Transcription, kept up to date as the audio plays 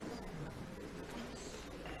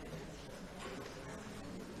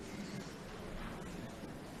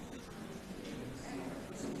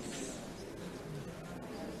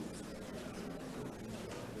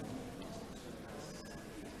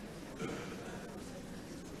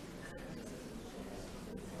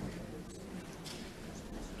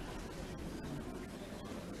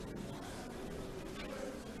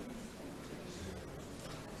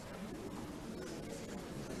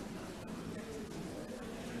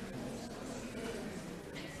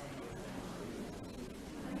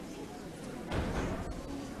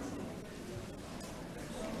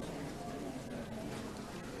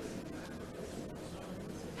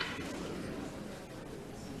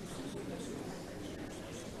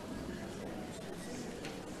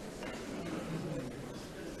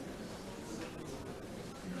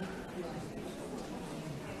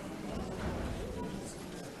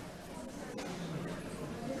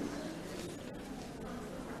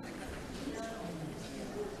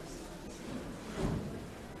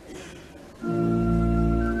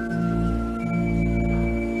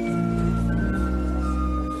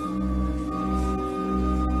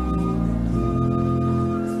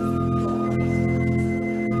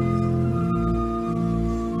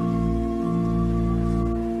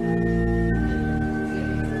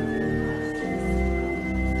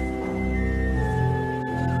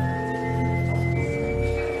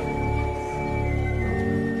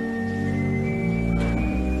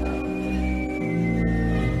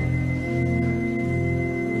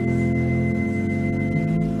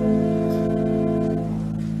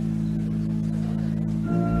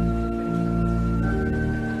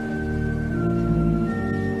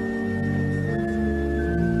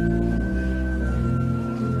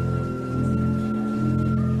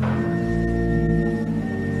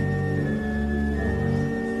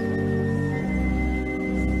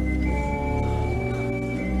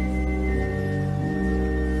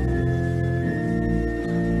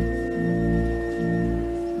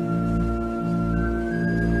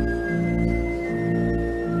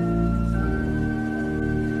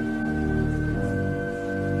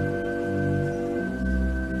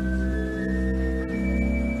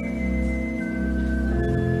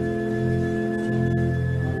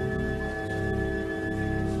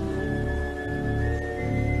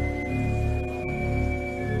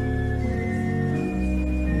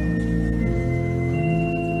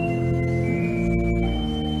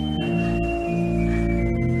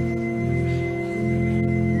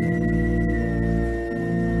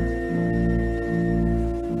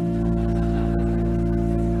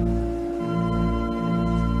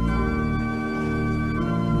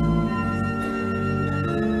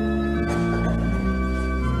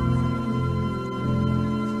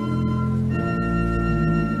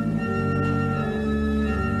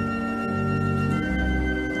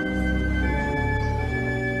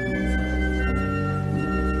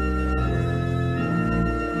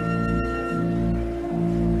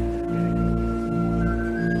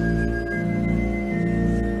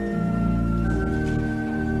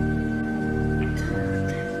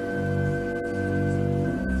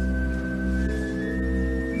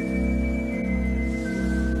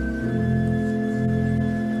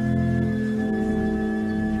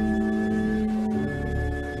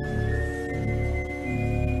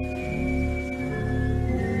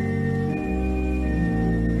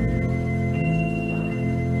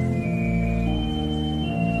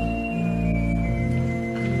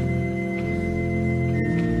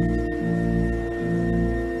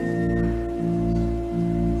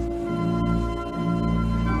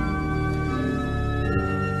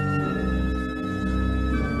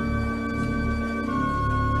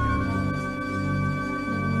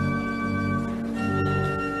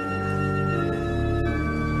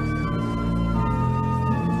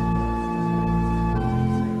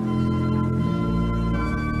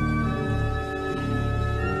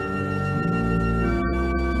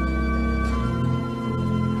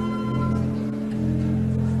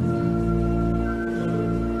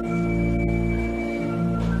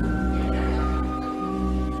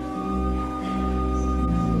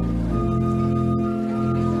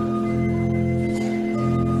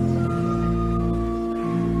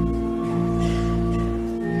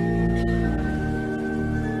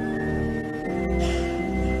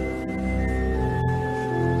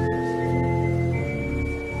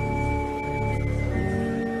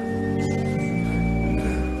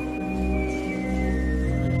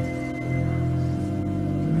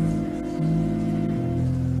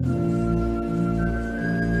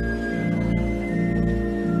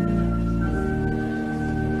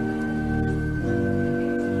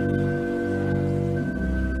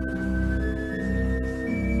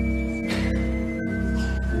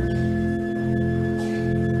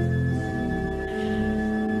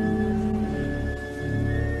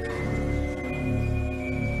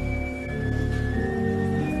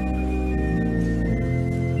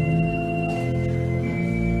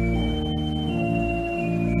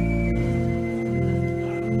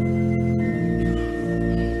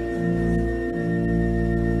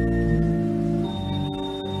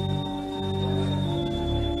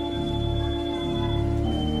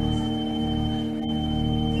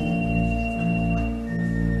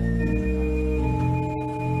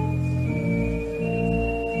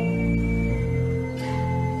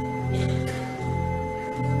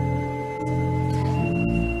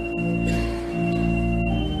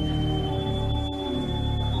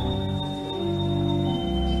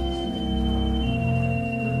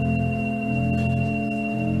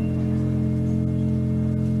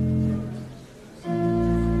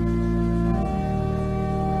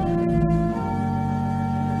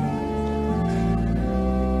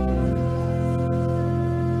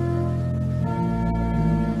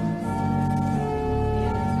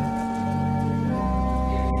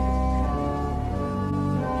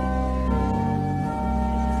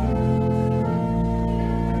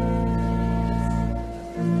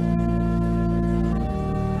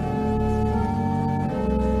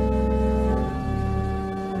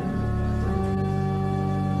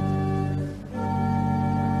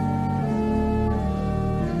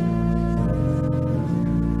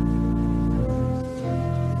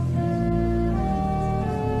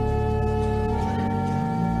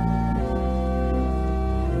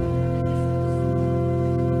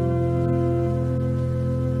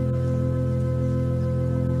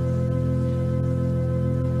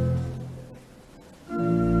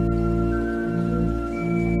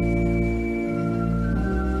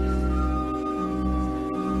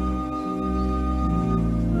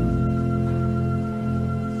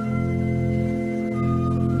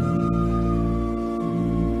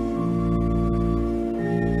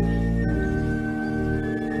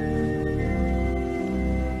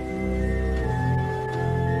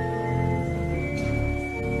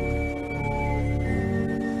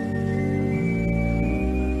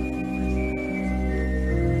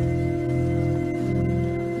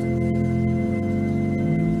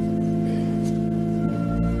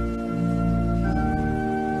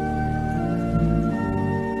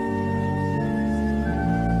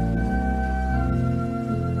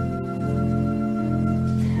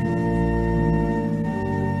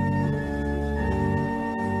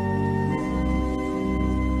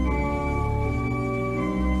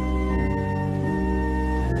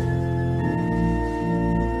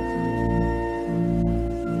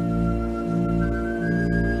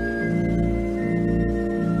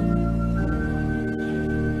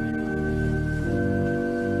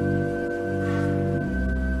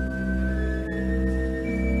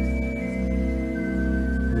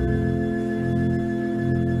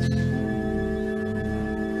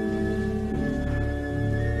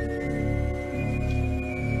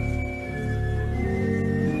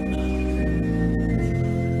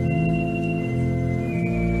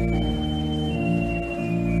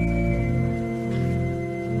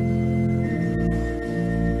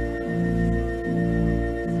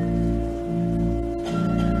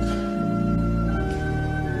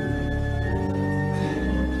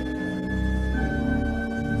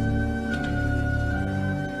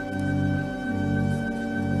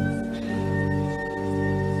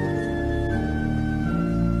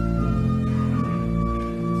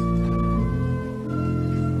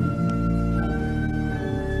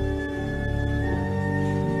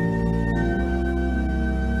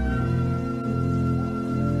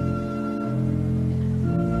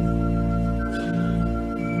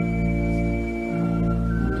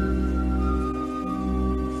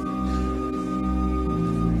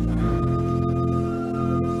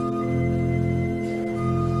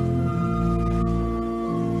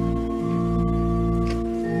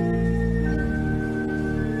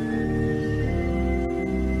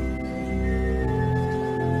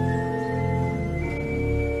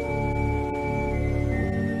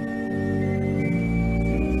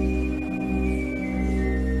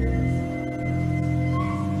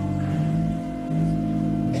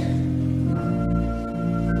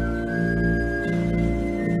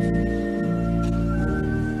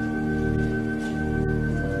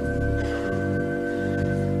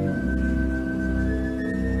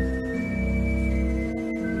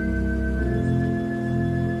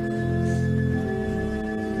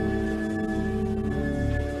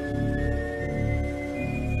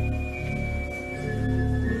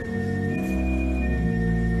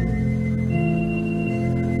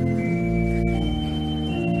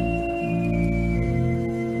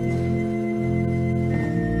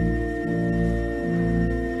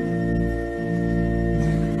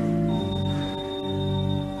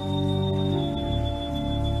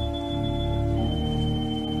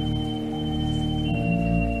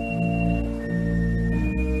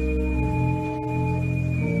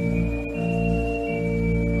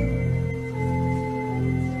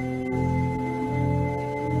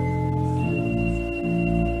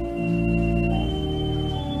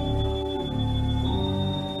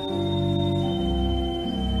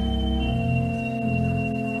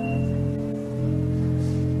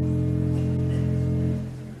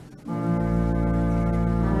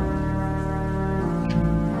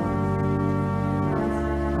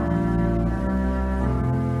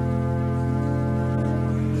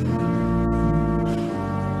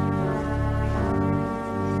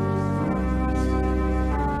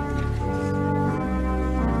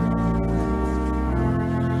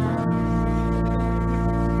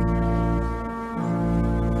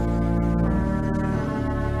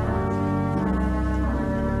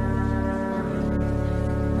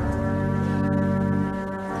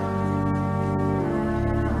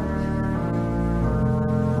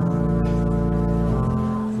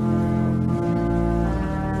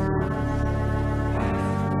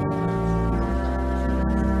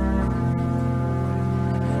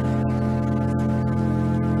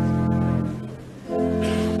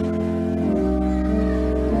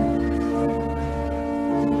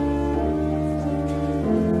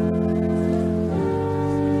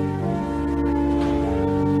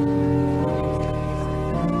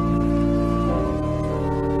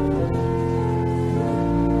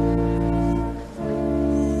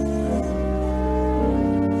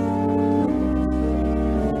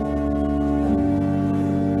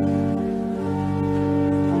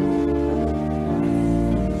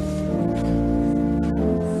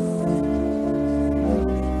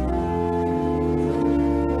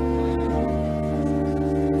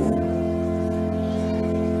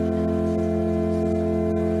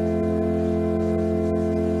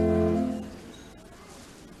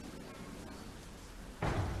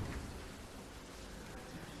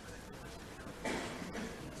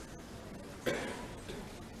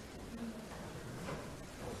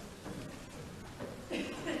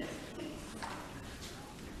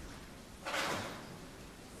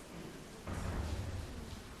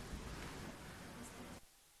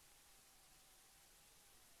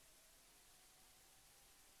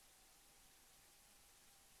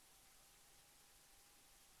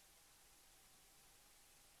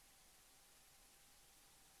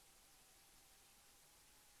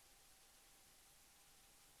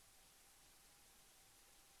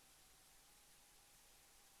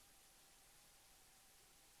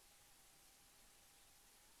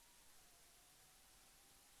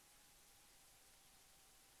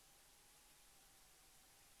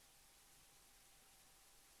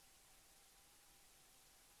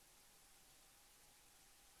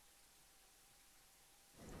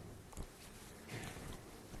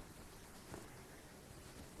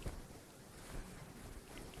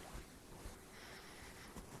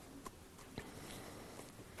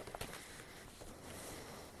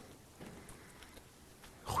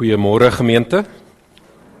Goeiemôre gemeente.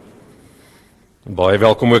 Baie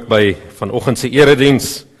welkom ook by vanoggend se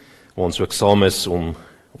erediens, waar ons ook saam is om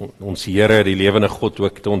ons Here, die lewende God,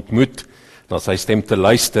 ook te ontmoet, na sy stem te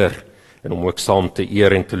luister en om ook saam te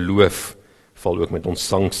eer en te loof, val ook met ons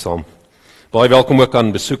sang saam. Baie welkom ook aan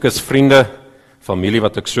besoekers, vriende, familie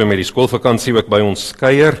wat ook so met die skoolvakansie ook by ons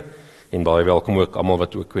kuier, en baie welkom ook almal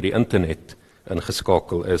wat ook oor die internet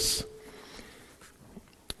ingeskakel is.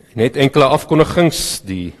 Net enkele afkondigings,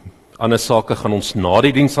 die ander sake gaan ons na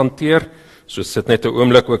die diens hanteer, so sit net 'n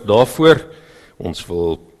oomblik ook daarvoor. Ons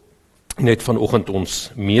wil net vanoggend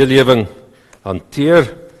ons meelewing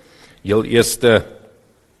hanteer. Heel eerste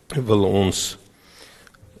wil ons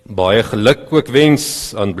baie geluk ook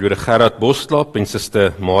wens aan broeder Gerard Boslap en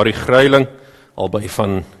suster Marie Gruiling, albei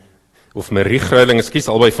van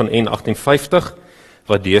N1850,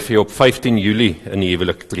 wat DV op 15 Julie in die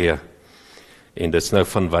huwelik tree. En dit is nou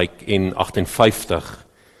van wijk N58.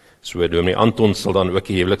 So dominee Anton sal dan ook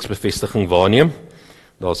die huweliksbevestiging waarneem.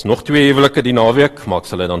 Daar's nog 2 huwelike die naweek, maar ek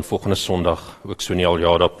sal dit dan volgende Sondag ook so in die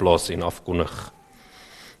Aljada plaas en afkondig.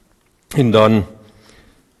 En dan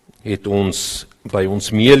het ons by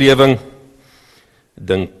ons meelewing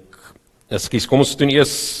kom ons doen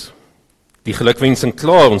eers die gelukwensing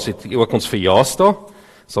klaar. Ons het ook ons verjaarsdag.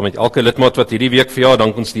 Saam met elke lidmaat wat hierdie week verjaar,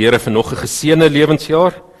 dank ons die Here vir nog 'n geseënde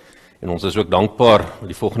lewensjaar. En ons is ook dankbaar vir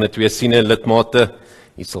die volgende 2 siene lidmate.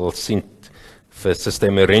 Jy sal sien vir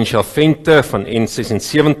Suster Merentia Vente van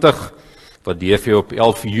N76, wat DV op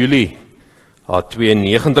 11 Julie haar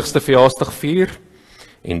 92ste verjaarsdag vier.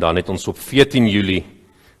 En dan het ons op 14 Julie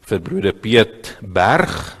vir broeder Piet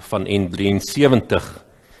Berg van N73,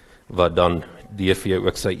 wat dan DV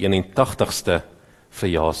ook sy 81ste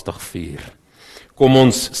verjaarsdag vier. Kom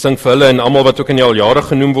ons sing vir hulle en almal wat ook in die aljare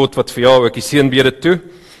genoem word, wat vir jou ook die seënbede toe,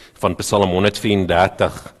 van Psalm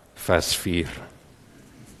 134 vers 4.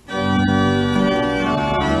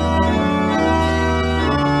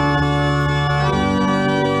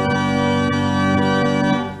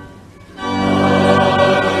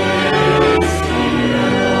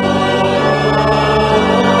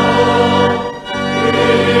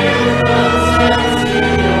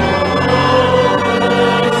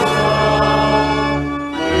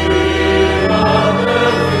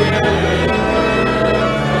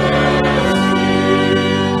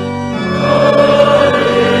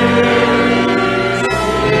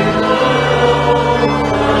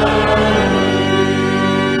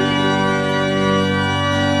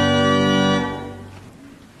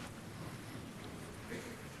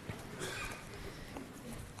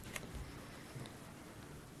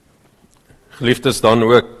 Geliefdes, dan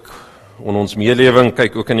ook in ons meelewing,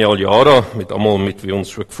 kyk ook in die aljara, met almal met wie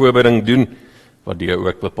ons ook voorbereiding doen, wat deur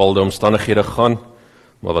ook bepaalde omstandighede gaan,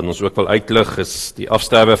 maar wat ons ook wil uitlig is die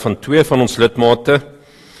afsterwe van 2 van ons lidmate.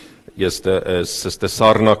 Eerste is Suster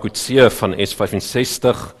Sarna Kutse van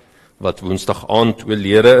S65, wat Woensdag aand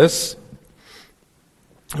oorlede is.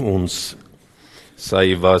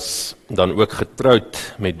 Sy was dan ook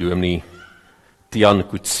getroud met dominee Tian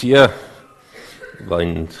Kutse,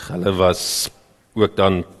 want hulle was ook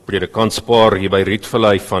dan predikantspaar hier by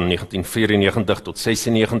Rietvallei van 1994 tot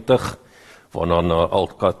 96, waarna na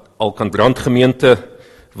Alkandrand gemeente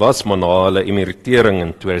was, maar na hulle emeritering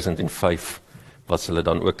in 2005 was hulle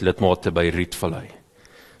dan ook lidmate by Rietvallei.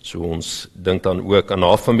 So ons dink dan ook aan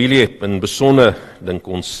haar familie, in besonder dink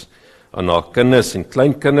ons aan haar kinders en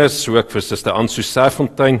kleinkinders, so ook vir Suster Ansu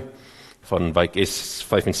Serfontein van wijk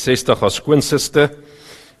S65 as skoonsister,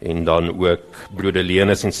 en dan ook broeder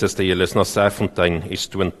Lenis en Suster Jelisna Serfontein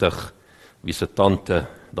S20, wie se tante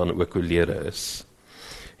dan ook oorlede is.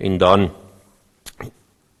 En dan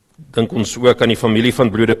dink ons ook aan die familie van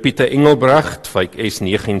broeder Pieter Engelbrecht, wijk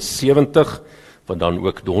S79, wat dan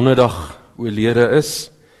ook donderdag oorlede is.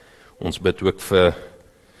 Ons bid ook vir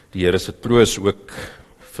die Here se troos, ook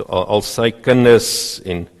vir al sy kinders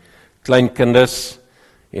en kleinkinders,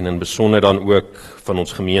 en in besonder dan ook van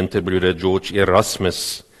ons gemeente broeder George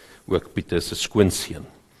Erasmus, ook Pieter se skoonseun.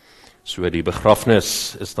 So die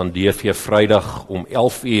begrafnis is dan DV Vrydag om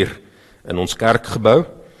 11 uur in ons kerkgebou,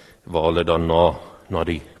 waar hulle dan na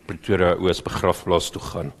die Pretoria Oos begrafplaas toe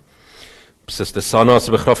gaan. Suster Sanna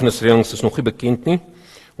se begrafnisreëlings is nog nie bekend nie.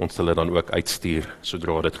 Ons sal dit dan ook uitstuur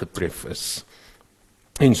sodra dit getref is.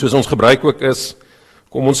 En soos ons gebruik ook is,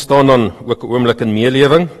 kom ons staan dan ook 'n oomblik in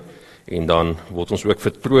meelewing, en dan word ons ook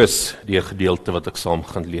vertroos deur gedeelte wat ek saam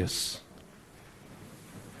gaan lees.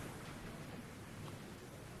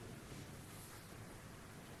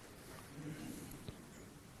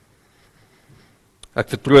 Ek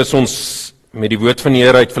vertroos ons met die woord van die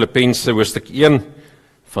Here uit Filippense hoofstuk 1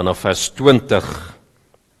 vanaf vers 20.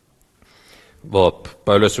 waar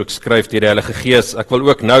Paulus ook skryf deur die Heilige Gees, ek wil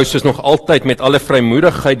ook nou soos nog altyd met alle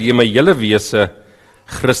vrymoedigheid deur my hele wese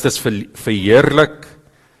Christus verheerlik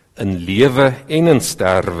in lewe en in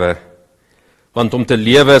sterwe, want om te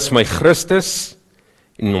lewe is my Christus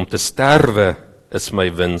en om te sterwe is my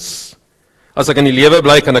wins. As ek in die lewe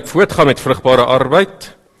bly, kan ek voortgaan met vrugbare arbeid.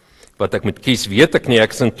 Wat ek moet kies, weet ek nie,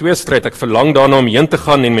 ek is in tweestryd, ek verlang daarna om heen te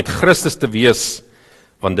gaan en met Christus te wees,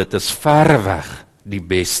 want dit is verreweg die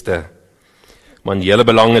beste. Maar in julle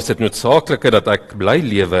belang is dit noodsaaklike dat ek bly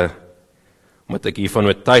lewe, omdat ek hiervan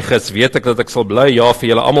oortuig is, weet ek dat ek sal bly, ja,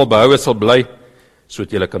 vir julle almal behoue sal bly,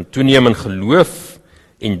 sodat julle kan toeneem in geloof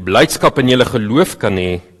en blydskap in julle geloof kan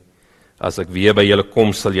hê. As ek weer by julle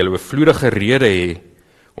kom, sal julle oorvloedige rede hê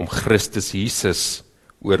om Christus Jesus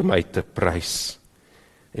oor my te prys.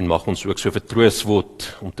 En mag ons ook so vertroos word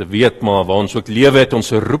om te weet, maar waar ons ook lewe het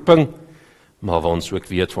ons 'n roeping, maar waar ons ook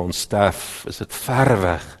weet waar ons sterf, is dit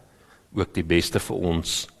verreweg ook die beste vir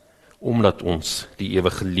ons, omdat ons die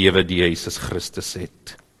ewige lewe deur Jesus Christus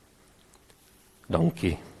het.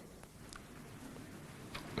 Dankie.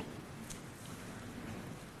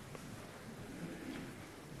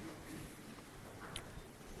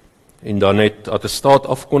 En dan het attestaat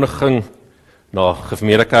afkondiging na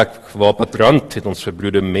Gemeente Kerk Wapatrand het ons vir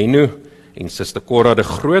broeder Menno en suster Cora de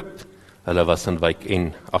Groot. Hulle was in wijk N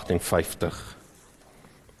 58.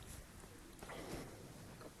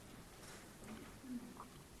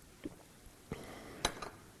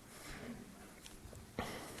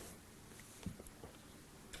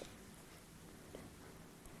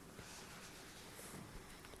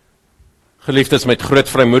 Geliefdes, met groot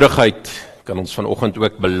vrymoedigheid kan ons vanoggend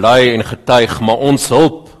ook bely en getuig, maar ons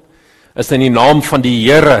hulp is in die naam van die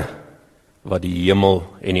Here wat die hemel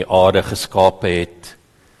en die aarde geskape het.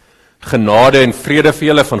 Genade en vrede vir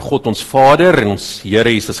julle van God ons Vader en ons Here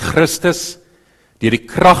Jesus Christus, deur die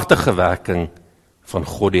kragtige werking van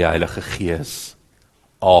God die Heilige Gees.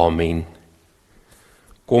 Amen.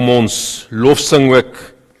 Kom ons lofsing ook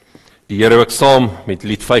die Here ook saam met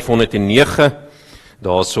lied 509.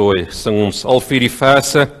 Daarso sing ons al 4 die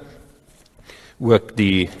verse, ook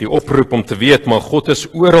die oproep om te weet, maar God is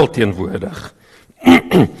oral teenwoordig,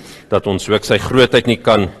 dat ons ook sy grootheid nie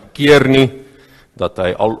kan keer nie, dat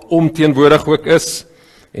hy alom teenwoordig ook is,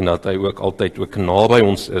 en dat hy ook altyd ook naby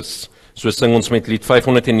ons is. So sing ons met lied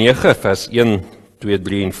 509, vers 1, 2,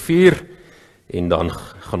 3 en 4, en dan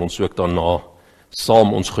gaan ons ook daarna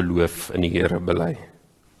saam ons geloof in die Here bely.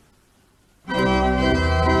 Oh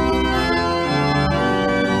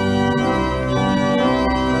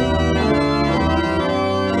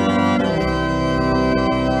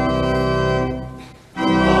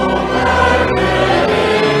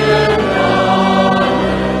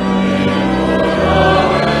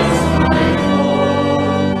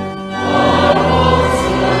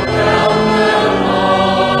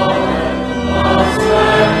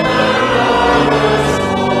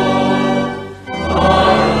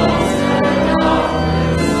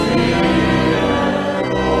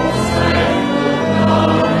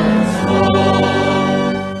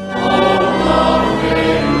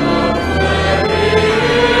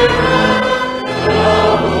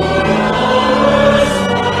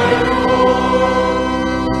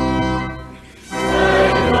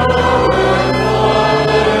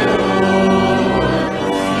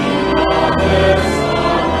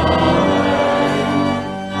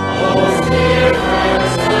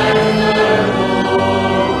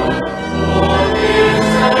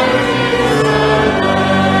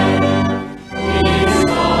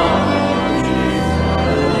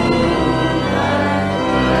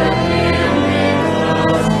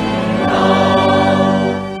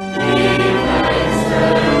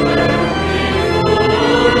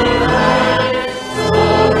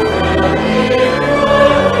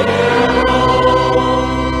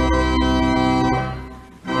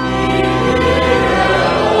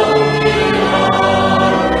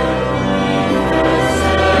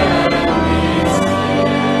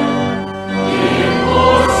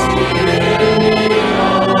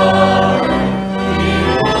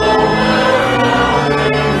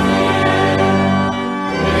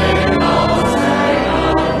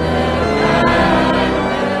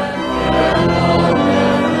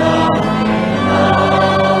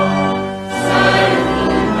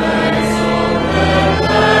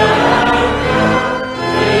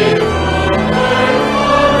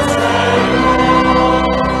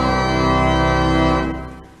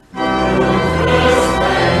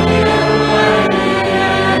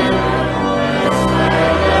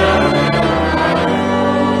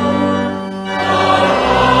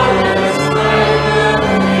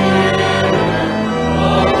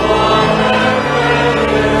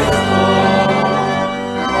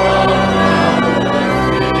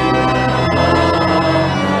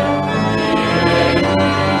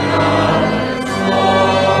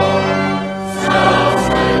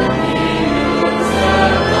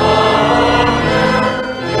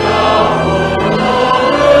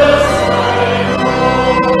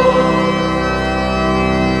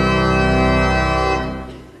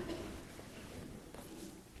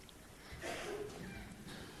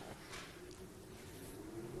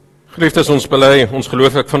Geliefdes, ons bely ons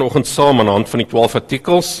geloof ek vanoggend saam aan die hand van die 12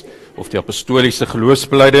 artikels of die apostoliese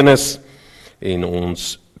geloofsbelijdenis en ons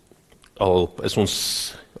is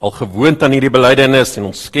al gewoond aan hierdie belijdenis en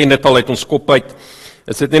ons ken dit al uit ons kop uit.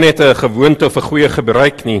 Is dit nie net 'n gewoonte of 'n goeie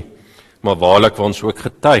gebruik nie, maar waarlik waar ons ook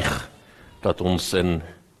getuig dat ons in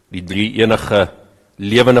die drie enige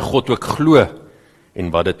lewende God ook glo en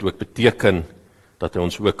wat dit ook beteken dat hy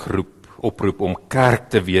ons ook oproep om kerk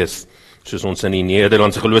te wees, soos ons in die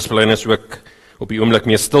Nederlandse geloofsbelijdenis ook op die oomblik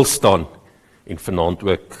mee stil staan en vanaand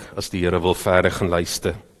ook as die Here wil verder gaan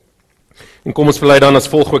luister. En kom ons bely dan as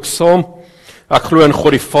volg ook saam. Ek glo in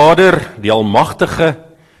God die Vader, die Almagtige,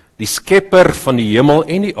 die Skepper van die hemel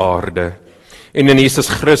en die aarde, en in Jesus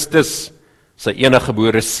Christus, sy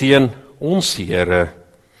eniggebore Seun, ons Here,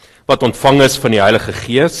 wat ontvang is van die Heilige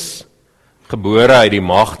Gees, gebore uit die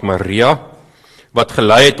maagd Maria, wat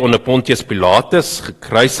gelei het onder Pontius Pilatus,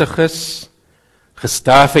 gekruisig is,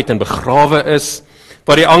 gesterf het en begrawe is,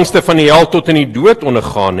 wat die angste van die hel tot in die dood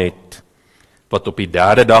ondergaan het, wat op die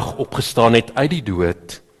derde dag opgestaan het uit die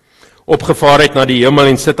dood, opgevaar het na die hemel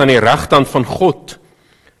en sit aan die regterhand van God,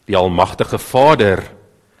 die Almagtige Vader,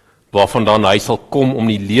 waarvandaan hy sal kom om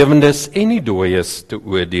die lewendes en die dooies te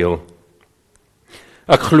oordeel.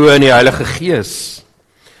 Ek glo in die Heilige Gees.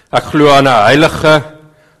 Ek glo aan 'n heilige,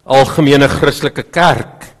 algemene Christelike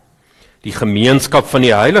kerk, die gemeenskap van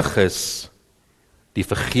die heiliges, die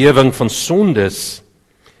vergewing van sondes,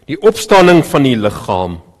 die opstanding van die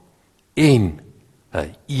liggaam en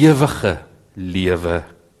 'n ewige lewe.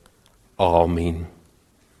 Amen.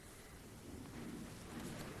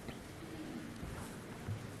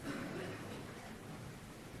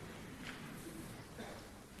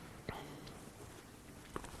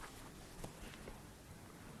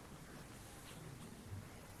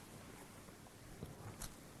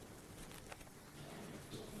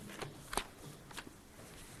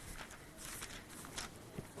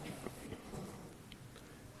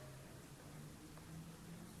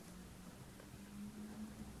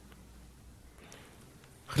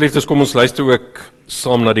 Geliefdes, kom ons luister ook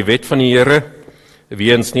saam na die wet van die Here,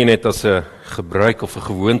 weens nie net as 'n gebruik of 'n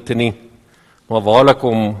gewoonte nie, maar waarlik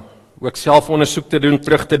om ook selfondersoek te doen,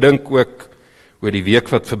 terug te dink ook oor die week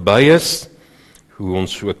wat verby is, hoe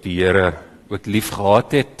ons ook die Here ook lief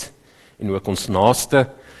gehad het, en ook ons naaste,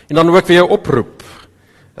 en dan ook weer 'n oproep,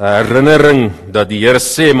 'n herinnering dat die Here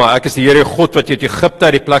sê, maar ek is die Here God wat jy uit Egipte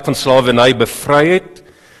uit die plek van slawerny bevry het.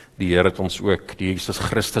 Die Here het ons ook, die Jesus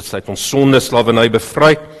Christus, uit ons sonde slawerny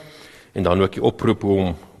bevry, en dan ook die oproep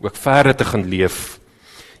om ook verder te gaan leef.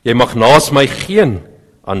 Jy mag naas my geen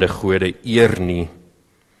ander gode eer nie.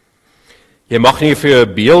 Jy mag nie vir jou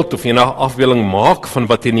 'n beeld of enige afbeelding maak van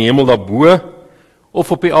wat in die hemel daarbo,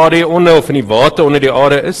 of op die aarde hieronder, of in die water onder die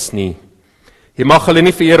aarde is nie. Jy mag hulle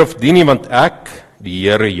nie vereer of dien nie, want ek, die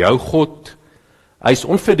Here jou God, hy is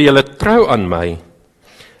onverdeeld trou aan my.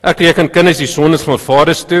 Ek reken kinders die sondes van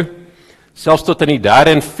vaders toe, selfs tot in die derde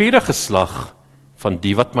en vierde geslag van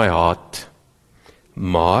die wat my haat.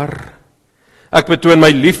 Maar ek betoon my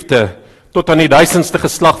liefde tot aan die 1000ste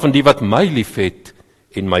geslag van die wat my liefhet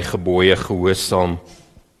en my gebooie gehoorsaam.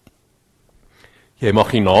 Jy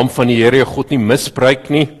mag die naam van die Here jou God nie misbruik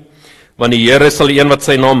nie, want die Here sal die een wat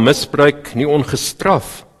sy naam misbruik nie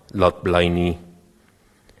ongestraf laat bly nie.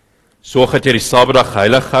 Sorg dat jy die Sabbatdag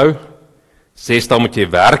heilig hou. 6 dae moet jy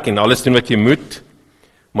werk en alles doen wat jy moet,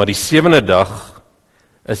 maar die 7de dag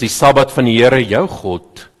is die Sabbat van die Here jou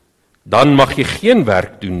God. Dan mag jy geen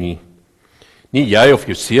werk doen nie. Nie jy of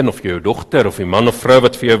jou seun of jou dogter of die man of vrou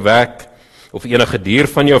wat vir jou werk, of enige dier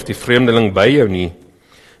van jou of die vreemdeling by jou nie.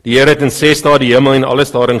 Die Here het in 6 dae die hemel en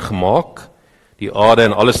alles daarin gemaak, die aarde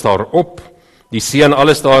en alles daarop, die see en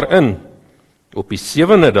alles daarin. Op die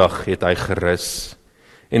 7de dag het hy gerus.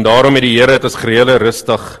 En daarom het die Here dit as gereële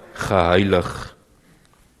rusdag geheilig.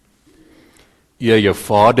 Eer jou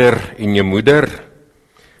vader en jou moeder,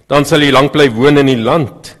 dan sal jy lank bly woon in die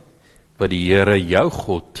land wat die Here jou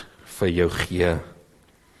God vir jou gee.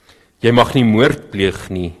 Jy mag nie moord pleeg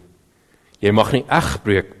nie. Jy mag nie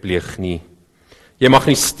egbreuk pleeg nie. Jy mag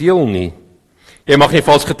nie steel nie. Jy mag nie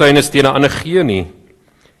vals getuienis teen 'n ander gee nie.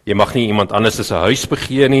 Jy mag nie iemand anders se huis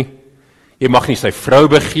begeer nie. Jy mag nie sy vrou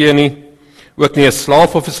begeer nie. Ook nie 'n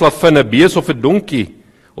slaaf of 'n slavin, 'n bees of 'n donkie,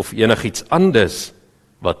 of enigiets anders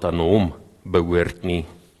wat aan hom behoort nie.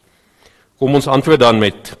 Kom ons antwoord dan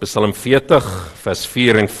met Psalm 40, vers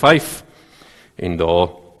 4 en 5, en daar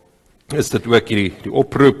is dit ook die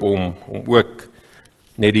oproep om ook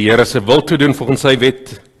net die Here se wil te doen volgens sy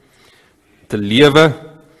wet te lewe,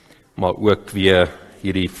 maar ook weer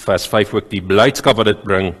hierdie vers 5 ook die blydskap wat dit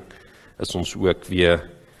bring, is ons ook weer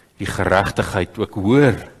die geregtigheid ook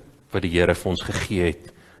hoor wat die Here vir ons gegee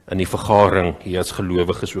het in die vergaring hier as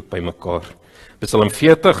gelowiges ook by mekaar. Psalm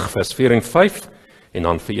 40 vers 4 en 5 en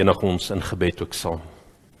dan verenig ons in gebed ook saam.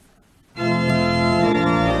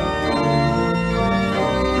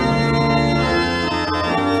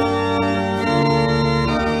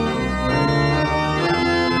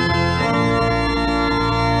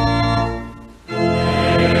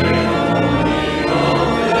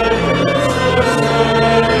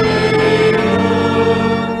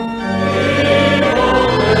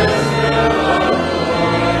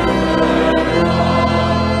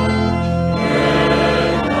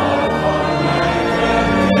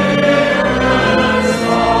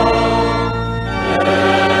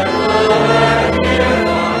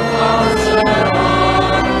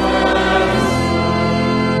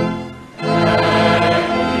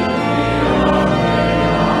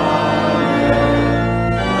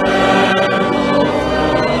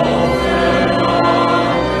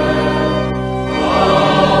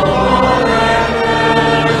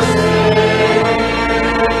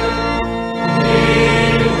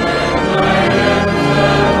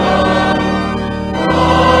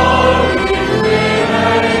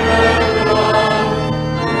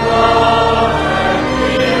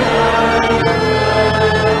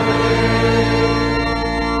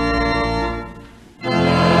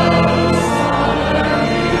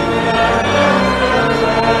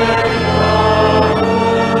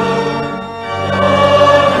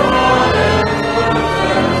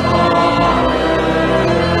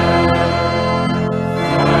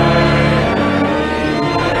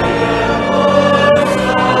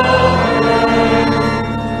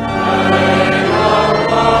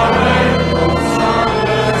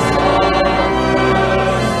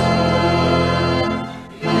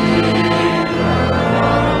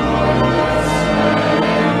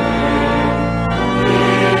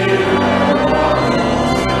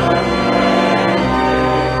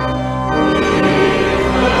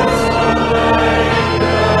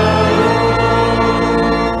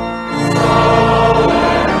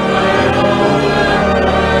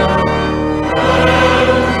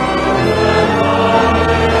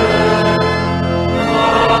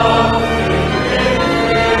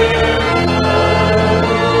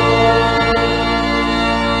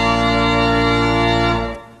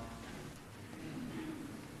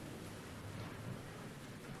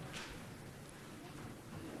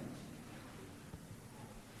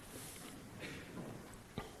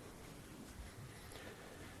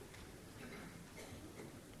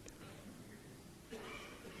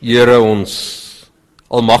 Here ons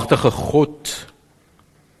almagtige God,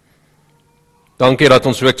 dankie dat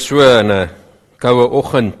ons ook so in 'n koue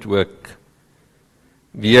oggend ook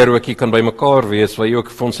weer ook hier kan by mekaar wees, waar jy ook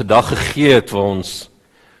vir ons 'n dag gegee het, waar ons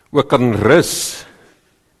ook kan rus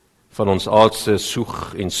van ons aardse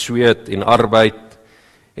soeg en sweet en arbeid,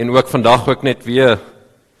 en ook vandag ook net weer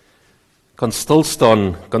kan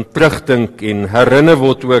stilstaan, kan terugdink en herinner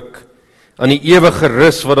word ook aan die ewige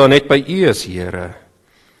rus wat daar net by U is, Here.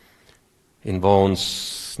 En waar ons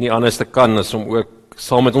nie anders te kan as om ook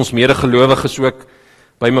saam met ons medegelowiges ook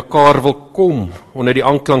by mekaar wil kom onder die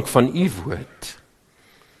aanklank van U woord.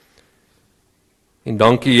 En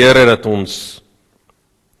dankie Here dat ons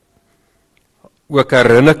ook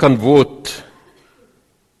herinner kan word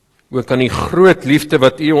ook aan die groot liefde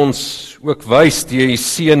wat U ons ook wys deur U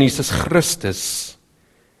Seun Jesus Christus.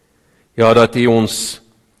 Ja, dat U ons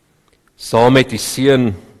saam met U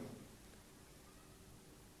Seun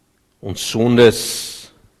ons sondes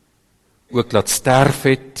ook laat sterf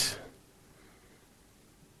het,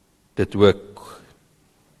 dit ook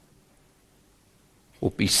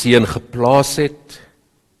op U Seun geplaas het,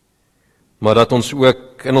 maar dat ons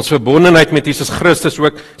ook in ons verbondenheid met Jesus Christus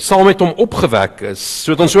ook saam met hom opgewek is,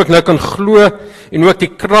 sodat ons ook nou kan glo en ook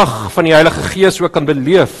die krag van die Heilige Gees ook kan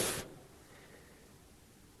beleef.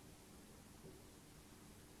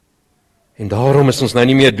 En daarom is ons nou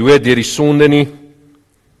nie meer dood deur die sonde nie,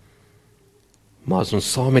 maar is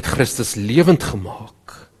ons saam met Christus lewend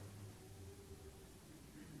gemaak.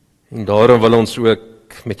 En daarom wil ons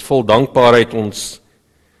ook met vol dankbaarheid ons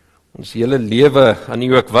hele lewe aan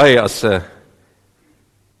U ook wy as 'n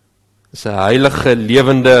heilige,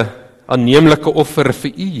 lewende, aanneemlike offer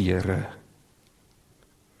vir U, Here.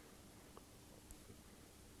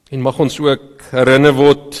 En mag ons ook herinner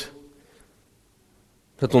word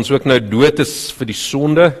dat ons ook nou dood is vir die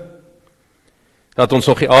sonde, dat ons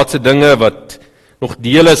nog die aardse dinge wat nog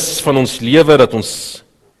deel is van ons lewe, dat ons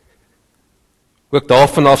ook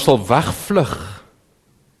daarvan af sal wegvlug.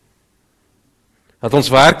 Dat ons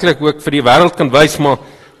werklik ook vir die wêreld kan wys, maar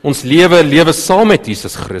ons lewe saam met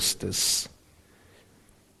Jesus Christus.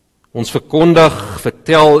 Ons verkondig,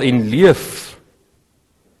 vertel en leef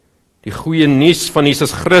die goeie nuus van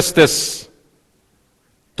Jesus Christus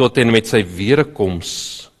tot en met sy wederkoms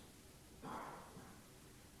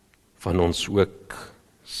van ons ook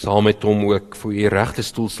saam met hom ook voor u regte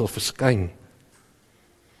stoel sal verskyn.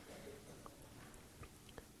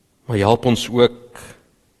 Maar help ons ook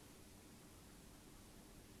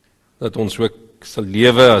dat ons ook sal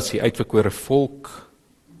lewe as die uitverkore volk.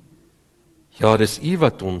 Ja, dis u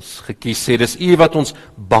wat ons gekies het, dis u wat ons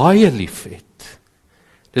baie lief het.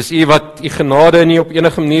 Dis u wat u genade nie op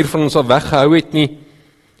enige manier van ons al weggehou het nie,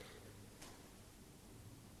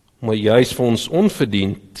 maar juis vir ons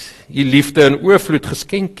onverdiend u liefde in oorvloed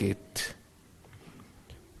geskenk het.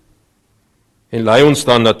 En lei ons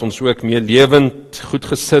dan dat ons ook meer lewend,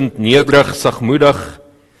 goedgesind, nederig, sagmoedig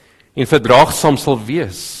en verdraagsaam sal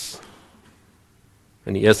wees.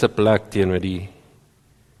 In die eerste plek teenoor die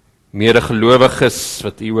medegelowiges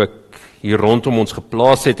wat u ook hier rondom ons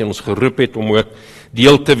geplaas het en ons geroep het om ook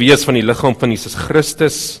deel te wees van die liggaam van Jesus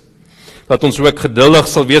Christus. Dat ons ook geduldig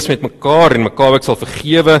sal wees met mekaar en mekaar ook sal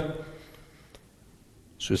vergewe,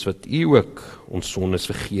 soos wat u ook ons sondes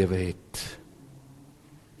vergewe het.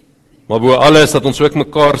 Maar bo alles dat ons ook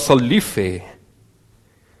mekaar sal lief hê,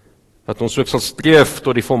 dat ons ook sal streef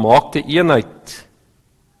tot die volmaakte eenheid,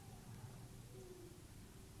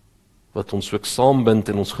 wat ons ook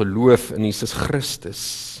saambind in ons geloof in Jesus Christus,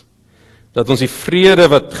 dat ons die vrede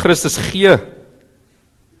wat Christus gee,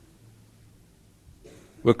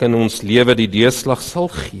 ook in ons lewe die deurslag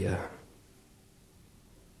sal gee,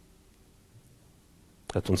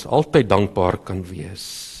 dat ons altyd dankbaar kan wees,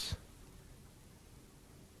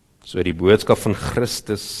 so die boodskap van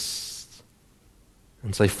Christus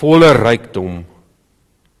in sy volle rykdom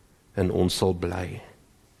in ons sal bly.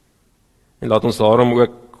 En laat ons daarom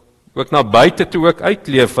ook na buite toe ook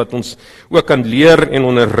uitleef, wat ons ook kan leer en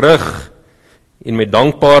onderrig en met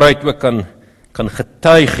dankbaarheid ook kan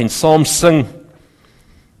getuig en saam sing,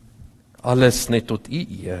 alles net tot u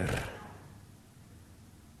eer.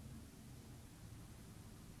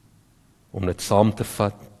 Om dit saam te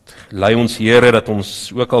vat, lei ons Here dat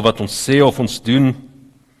ons ook al wat ons sê of ons doen,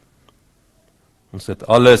 ons dit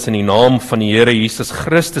alles in die naam van die Here Jesus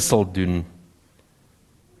Christus sal doen,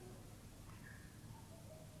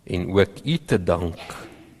 en ook u te dank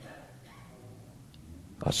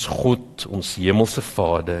as God, ons hemelse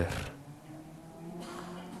Vader.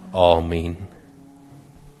 Amen.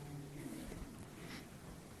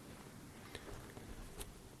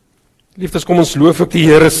 Liefdes, kom ons loof ook die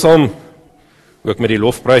Here saam, ook met die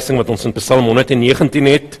lofprysing wat ons in Psalm 119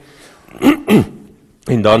 het,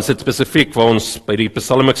 en dan sit spesifiek waar ons by die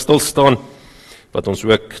psalm ek stil staan, wat ons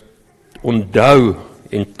ook onthou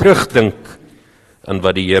en terugdink aan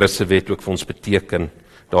wat die Here se wet ook vir ons beteken.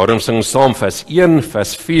 Daarom sing ons saam vers 1,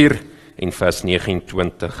 vers 4 en vers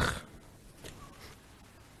 29.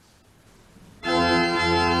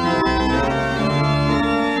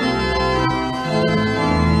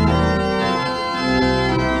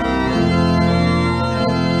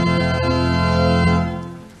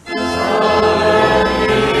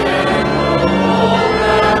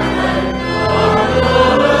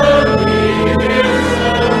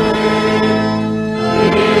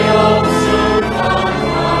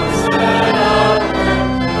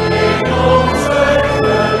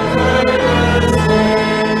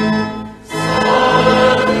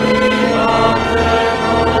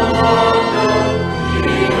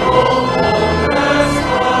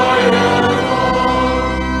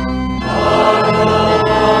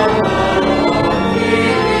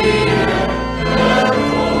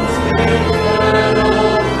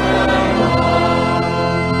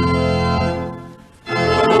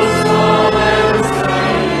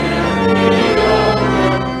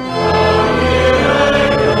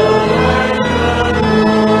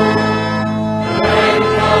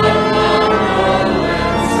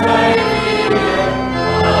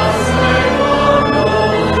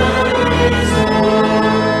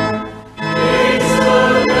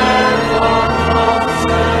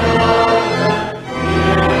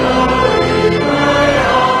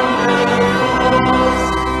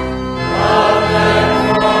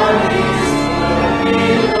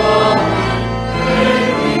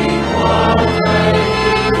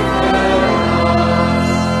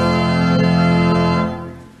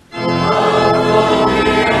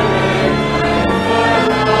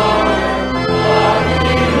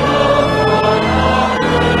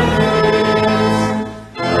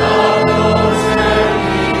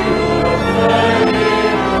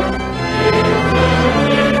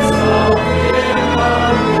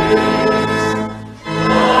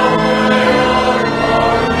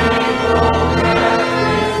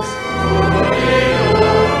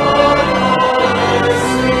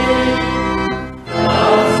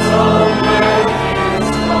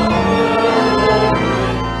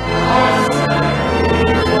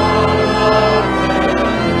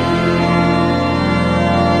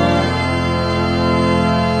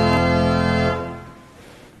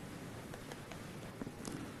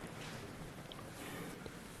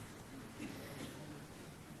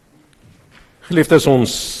 Geliefdes,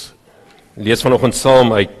 ons lees vanoggend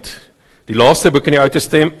saam uit die laaste boek in die Ou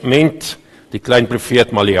Testament, die klein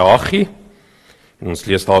profeet Maleagi. En ons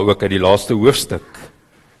lees daar ook uit die laaste hoofstuk.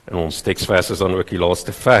 En ons teksvers is dan ook die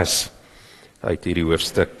laaste vers uit hierdie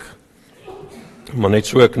hoofstuk. Maar net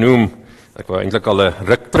so ek noem, ek wou eintlik al 'n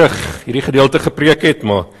ruk terug hierdie gedeelte gepreek het,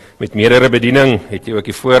 maar met meerdere bediening het jy ook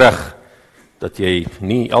die voorreg dat jy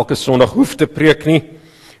nie elke Sondag hoef te preek nie,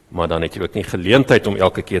 maar dan het jy ook nie geleentheid om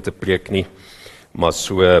elke keer te preek nie. Maar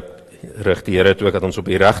so rig die Here toe ook dat ons op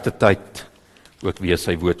die regte tyd ook weer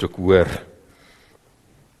sy woord ook hoor.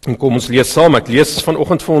 En kom ons lees saam. Ek lees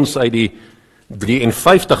vanoggend vir ons uit die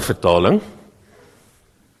 53 vertaling.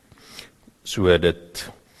 So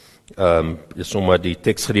dit is sommer die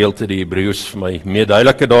teksgedeelte die Hebreëus vir my meer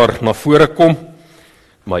duideliker daar na vore kom,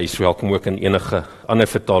 maar jy is welkom ook in enige ander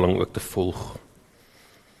vertaling ook te volg.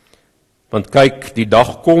 Want kyk, die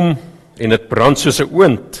dag kom en dit brand soos 'n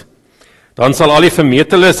oond. Dan sal al die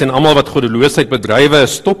vermeteles en almal wat goddeloosheid bedrywe 'n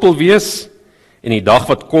stoppel wees, en die dag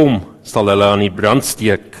wat kom sal hulle aan die brand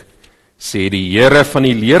steek, sê die Here van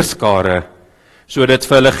die leerskare, sodat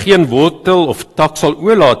vir hulle geen wortel of tak sal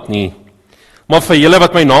oorlaat nie. Maar vir julle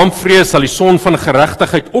wat my naam vrees, sal die son van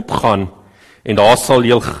geregtigheid opgaan, en daar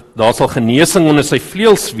sal genesing onder sy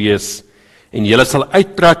vleuels wees, en julle sal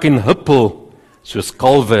uittrek en huppel, soos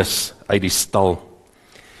kalwes uit die stal.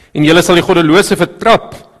 En julle sal die goddelose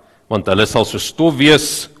vertrap, want hulle sal so stof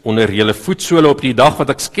wees onder julle voetsole op die dag wat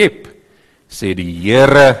ek skep, sê die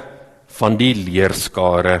Here van die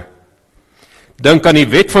leerskare. Dink aan die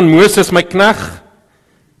wet van Moses my knegt,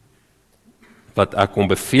 wat ek hom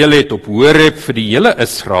beveel het op Horeb vir die hele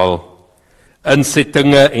Israel,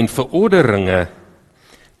 insettinge en verorderinge.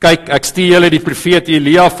 Kyk, ek stuur julle die profeet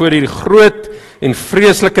Elia voor die groot en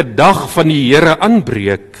vreeslike dag van die Here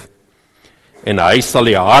aanbreek. En hy sal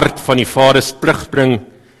die hart van die vaders terugbring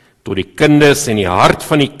tot die kinders en die hart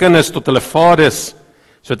van die kinders tot hulle vaders,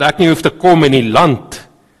 sodat ek nie hoef te kom en die land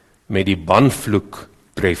met die banvloek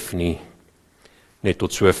tref nie. Net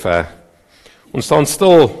tot sover. Ons staan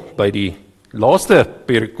stil by die laaste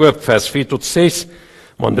perikoop, vers 4 tot 6,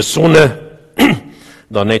 maar in besonder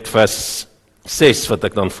dan net vers 6, wat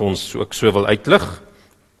ek dan vir ons ook so wil uitlig.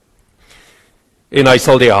 En hy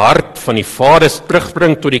sal die hart van die vaders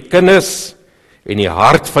terugbring tot die kinders, en die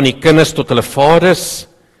hart van die kinders tot hulle vaders,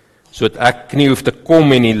 sodat ek nie hoef te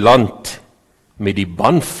kom en die land met die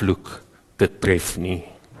banvloek te tref nie.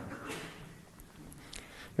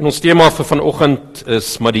 En ons tema vir vanoggend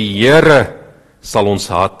is, maar die Here sal ons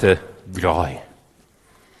harte draai.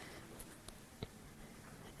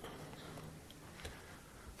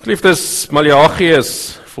 Geliefdes, Maleagi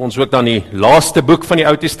is vir ons ook dan die laaste boek van die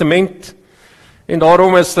Ou Testament, en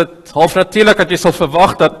daarom is dit half natuurlik dat jy sal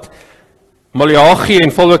verwag dat Maleagi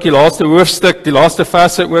en val ook die laaste hoofstuk, die laaste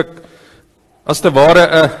verse ook, as te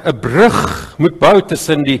ware 'n brug moet bou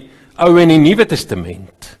tussen die Ou en die Nuwe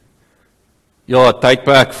Testament. Ja, 'n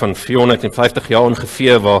tydperk van 450 jaar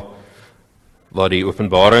ongeveer waar die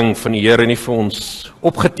openbaring van die Here nie vir ons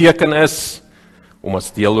opgeteken is, om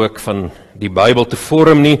as deel ook van die Bybel te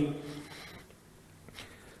vorm nie.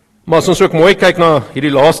 Maar as ons ook mooi kyk na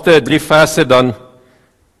hierdie laaste 3 verse, dan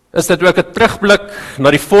is dit ook 'n terugblik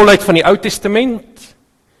na die volheid van die Ou Testament.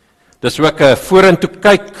 Dis ook 'n vorentoe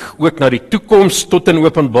kyk, ook na die toekoms tot in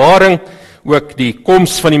Openbaring, ook die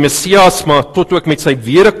koms van die Messias, maar tot ook met sy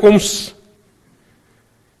wederkoms.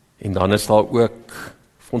 En dan is daar ook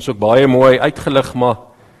vir ons ook baie mooi uitgelig, maar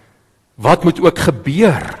wat moet ook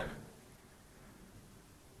gebeur?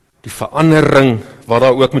 Die verandering wat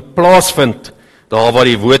daar ook moet plaasvind, daar waar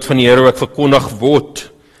die woord van die Here ook verkondig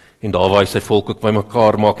word, en daar waar hy sy volk ook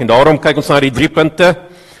bymekaar maak. En daarom kyk ons na die 3 punte.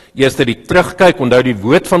 Eerste die terugkyk, onthou die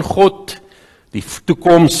woord van God, die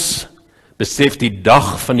toekoms, besef die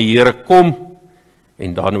dag van die Here kom,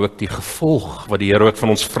 en dan ook die gevolg wat die Here ook van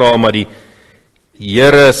ons vra, maar die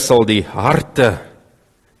Here sal die harte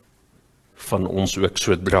van ons ook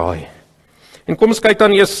so draai. En kom ons kyk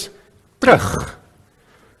dan eers terug.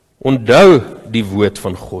 Onthou die woord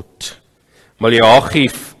van God. Maleagi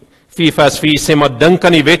 4 vers 4 sê, maar dink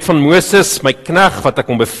aan die wet van Moses, my knegt, wat ek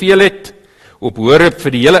hom beveel het, op Horeb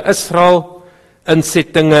vir die hele Israel,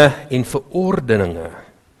 insettinge en verordeninge.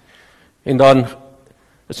 En dan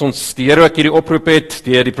is ons die Here ook hierdie oproep het,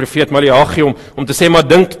 deur die profeet Maleagi, om te sê, maar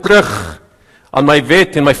dink terug aan my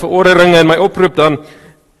wet en my verordeninge en my oproep, dan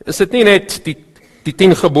is dit nie net die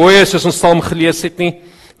 10 gebooie soos ons saam gelees het nie,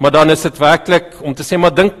 maar dan is dit werklik om te sê,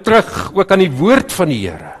 maar dink terug ook aan die woord van die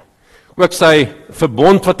Here. Ook sy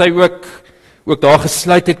verbond wat hy ook daar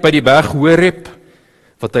gesluit het by die berg Horeb,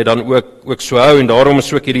 wat hy dan ook so hou, en daarom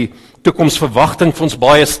is ook hierdie toekomsverwagting vir ons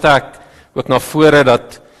baie sterk, ook na vore,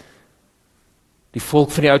 dat Die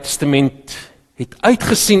volk van die Ou Testament het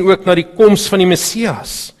uitgesien ook na die koms van die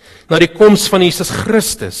Messias, na die koms van Jesus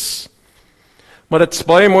Christus. Maar dit is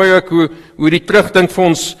baie mooi ook hoe die terugdink vir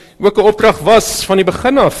ons ook 'n opdrag was van die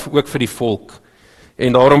begin af ook vir die volk.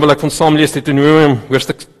 En daarom wil ek van saam lees Deuteronomium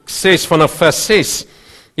hoofstuk 6 vanaf vers 6.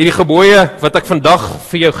 Hierdie gebooie wat ek vandag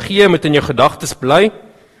vir jou gee, moet in jou gedagtes bly.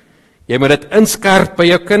 Jy moet dit inskerp by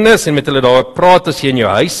jou kinders en met hulle daar praat as jy in jou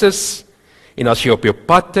huis is en as jy op jou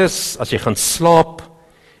pad is, as jy gaan slaap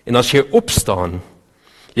en as jy opstaan.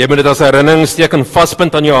 Jy moet dit as herinneringsteken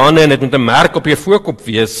vasbind aan jou hande en dit moet 'n merk op jou voorkop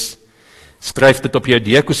wees. Skryf dit op jou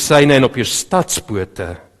deurkosyne en op jou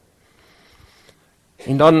stadspoorte.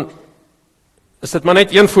 En dan is dit maar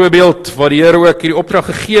net een voorbeeld waar die Here ook hierdie opdrag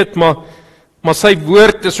gegee het, maar sy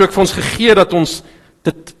woord is ook vir ons gegee dat ons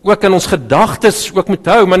dit ook in ons gedagtes ook moet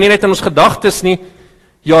hou, maar nie net in ons gedagtes nie,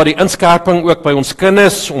 ja, die inskerping ook by ons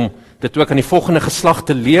kinders, om dit ook aan die volgende geslag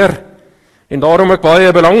te leer, en daarom ook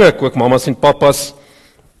baie belangrik, ook mamas en papas,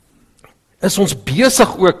 is ons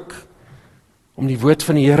besig ook om die woord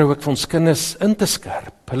van die Here ook vir ons kinders in te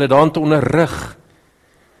skerp, hulle daarin te onderrig,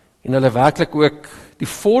 en hulle werklik ook die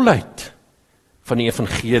volheid van die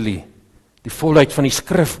evangelie, die volheid van die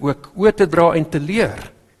skrif ook oor te dra en te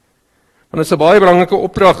leer. Want dit is 'n baie belangrike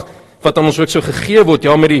opdrag wat aan ons ook so gegee word,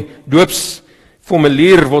 ja, met die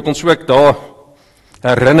doopsformulier word ons ook daar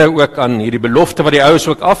herinner ook aan hierdie belofte wat die ouers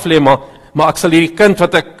ook aflê, maar ek sal hierdie kind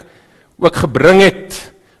wat ek ook gebring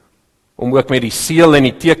het, om ook met die seël en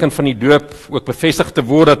die teken van die doop ook bevestig te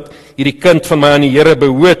word, dat hierdie kind van my aan die Here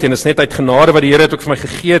behoort, en is net uit genade wat die Here het ook vir my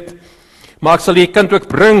gegee het, maar ek sal hierdie kind ook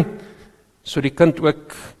bring, so die kind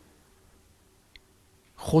ook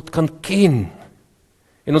God kan ken,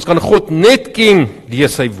 en ons kan God net ken deur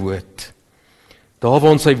sy woord, daar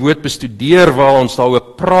waar ons sy woord bestudeer, waar ons daar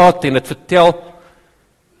ook praat en dit vertel,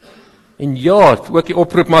 en ja, ook die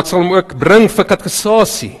oproep, maar ek sal hom ook bring vir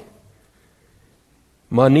katekisasie,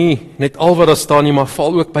 maar nie net al wat daar staan nie, maar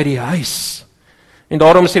val ook by die huis. En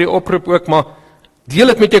daarom is die oproep ook, maar deel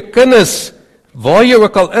dit met jou kinders, waar jy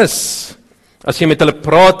ook al is, as jy met hulle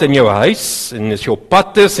praat in jou huis, en as jy op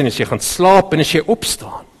pad is, en as jy gaan slaap, en as jy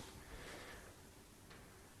opstaan.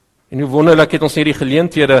 En hoe wonderlik het ons hierdie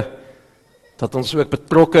geleenthede, dat ons ook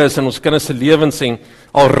betrokke is in ons kinders se lewens, en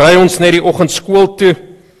al ry ons net die oggend skool toe,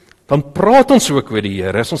 dan praat ons ook oor die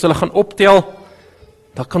Here. As ons hulle gaan optel,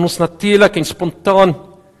 dan kan ons natuurlik en spontaan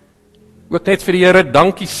ook net vir die Here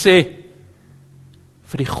dankie sê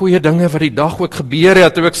vir die goeie dinge wat die dag ook gebeur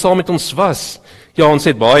het, dat hy ook saam met ons was. Ja, ons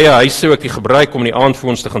het baie huise ook gebruik om in die aand vir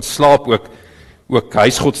ons te gaan slaap, ook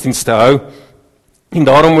huisgodsdienste te hou. En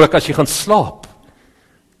daarom ook as jy gaan slaap,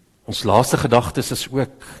 ons laaste gedagtes is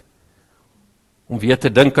ook om weer te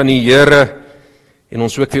dink aan die Here en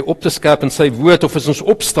ons ook weer op te skerp in sy woord, of as ons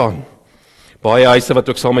opstaan. Baie huise wat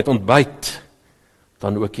ook saam met ontbyt,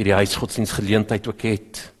 dan ook hierdie huisgodsdienstgeleentheid ook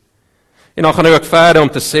het. En dan gaan hy ook verder om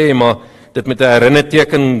te sê, maar dit met 'n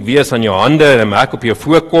herinnerteken wees aan jou hande en 'n merk op jou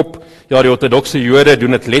voorkop. Ja, die ortodokse Jode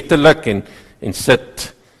doen dit letterlik en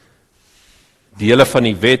sit dele van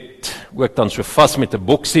die wet ook dan so vas met 'n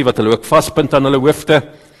boksie wat hulle ook vaspunt aan hulle hoofde.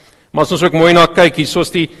 Maar as ons ook mooi na kyk, hier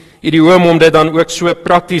is die idioom om dit dan ook so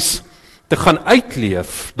prakties te gaan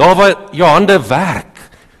uitleef. Daar waar jou hande werk,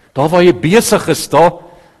 daar waar jy besig is, daar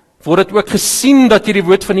word dit ook gesien dat jy die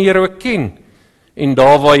woord van die Here ook ken. En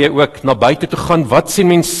daar waar jy ook na buite toe gaan, wat sien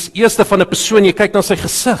mens eerste van 'n persoon? Jy kyk na sy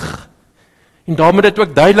gesig. En daar moet dit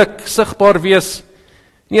ook duidelik sigbaar wees,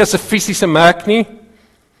 nie as 'n fisiese merk nie,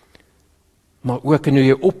 maar ook in hoe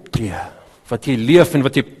jy optree, wat jy leef en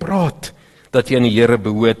wat jy praat, dat jy aan die Here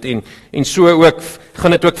behoort. En so ook,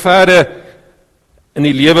 gaan dit ook verder in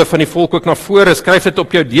die lewe van die volk ook na vore. Skryf dit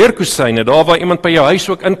op jou deurkosyne, daar waar iemand by jou huis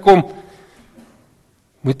ook inkom,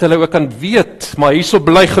 moet hulle ook aan weet, maar hierso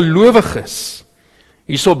bly gelowiges.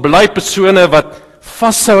 Hierso bly persone wat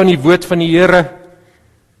vashou aan die woord van die Here,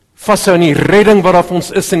 vashou aan die redding wat daar vir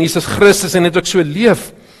ons is in Jesus Christus en dit ook so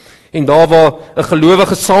leef. En daar waar 'n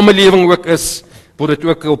gelowige samelewing ook is, word dit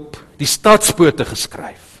ook op die stadspoorte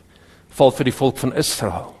geskryf. Val vir die volk van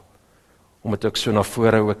Israel, om dit ook so na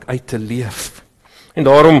vore ook uit te leef. En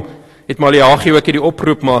daarom het Maleagi ook hierdie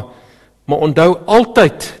oproep, maar onthou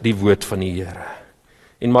altyd die woord van die Here.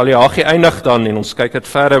 En Maleagi eindig dan, en ons kyk dit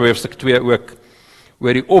verder by hoofstuk 2 ook,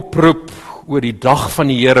 oor die oproep, oor die dag van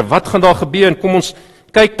die Here. Wat gaan daar gebeur? En kom ons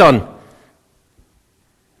kyk dan,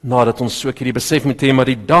 nadat ons ook hierdie besef moet hê, maar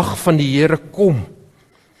die dag van die Here kom.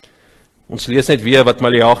 Ons lees net weer wat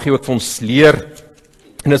Maleagi ook vir ons leer,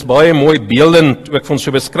 en dit is baie mooi beeldend ook vir ons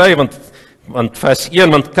so beskryf, want vers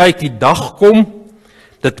 1, want kyk, die dag kom,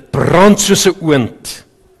 dit brand soos 'n oond,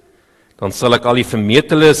 dan sal ek al die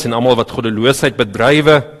vermeteles en almal wat goddeloosheid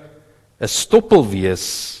bedrywe 'n stoppel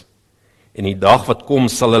wees, en die dag wat kom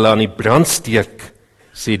sal hulle aan die brand steek,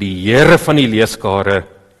 sê die Here van die leeskare,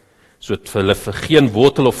 sodat hulle vir geen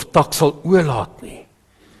wortel of tak sal oorlaat nie.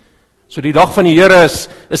 So die dag van die Here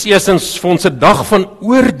is eerstens vir ons 'n dag van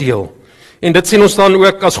oordeel. En dit sien ons dan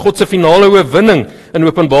ook as God se finale oorwinning in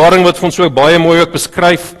Openbaring wat vir ons so baie mooi ook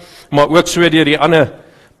beskryf, maar ook so deur die ander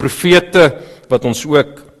profete wat ons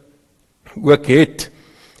ook het,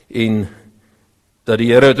 en dat die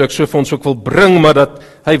Here dit ook so vir ons ook wil bring, maar dat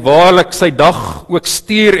hy waarlik sy dag ook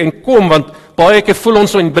stuur en kom, want baie keer voel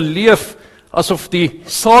ons en beleef asof die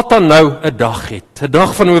Satan nou 'n dag het, 'n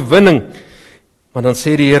dag van oorwinning. Maar dan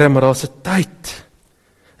sê die Here, maar daar's 'n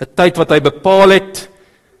tyd wat hy bepaal het,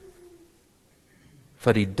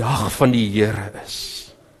 vir die dag van die Here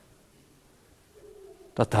is.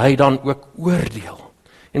 Dat hy dan ook oordeel.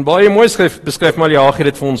 En baie mooi beskryf Maleagi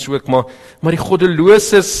dit vir ons ook, maar die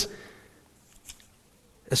goddeloses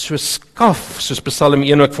is so skaf, soos Psalm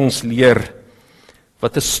 1 ook vir ons leer,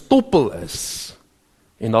 wat 'n stoppel is,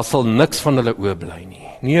 en daar sal niks van hulle oorbly nie.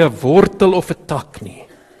 Nie 'n wortel of 'n tak nie.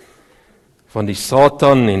 Van die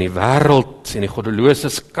Satan en die wêreld en die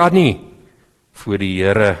goddeloses kan nie voor die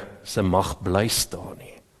Here se mag bly staan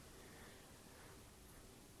nie.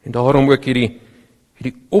 En daarom ook hierdie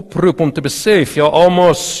oproep om te besef, ja,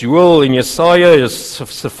 Amos, Joël en Jesaja,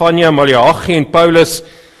 Sefanja, Maleagi en Paulus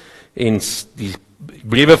en die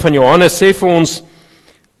briewe van Johannes sê vir ons,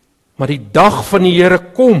 maar die dag van die Here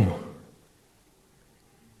kom.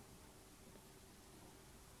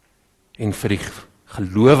 En vir die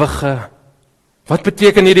gelowige, wat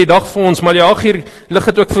beteken hierdie dag vir ons? Maleagi lig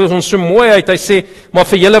dit ook vir ons so mooi uit. Hy sê, maar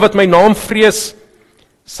vir julle wat my naam vrees,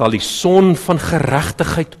 sal die son van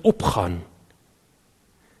geregtigheid opgaan.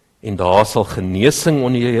 En daar sal genesing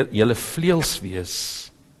onder julle vleuels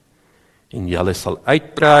wees. En julle sal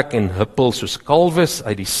uittrek en huppel soos kalwes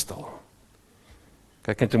uit die stal.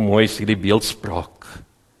 Kyk net hoe mooi is hierdie beeldspraak.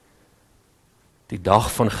 Die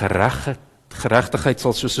dag van geregtigheid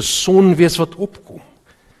sal soos 'n son wees wat opkom.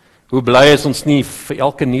 Hoe bly is ons nie vir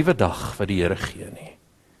elke nuwe dag wat die Here gee nie.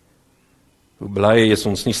 Hoe bly is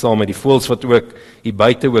ons nie saam met die voëls wat ook hier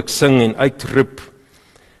buite ook sing en uitroep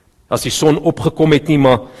as die son opgekom het nie,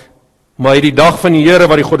 maar die dag van die Here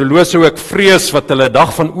wat die goddelose ook vrees, wat hulle 'n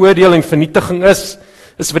dag van oordeel en vernietiging is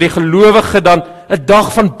vir die gelowige dan 'n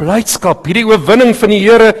dag van blydskap. Hierdie oorwinning van die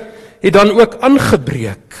Here het dan ook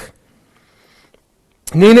aangebreek.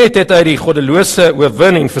 Nie net het hy die goddelose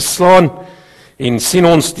oorwin en verslaan, en sien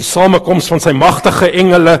ons die samekoms van sy magtige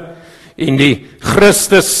engele en die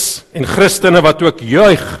Christus en Christene wat ook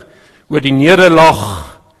juig oor die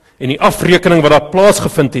nederlaag en die afrekening wat daar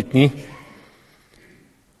plaasgevind het nie.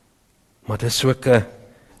 Maar dit is ook 'n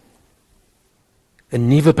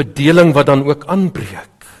nuwe bedeling wat dan ook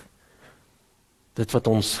aanbreek. Dit wat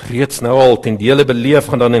ons reeds nou al ten dele beleef,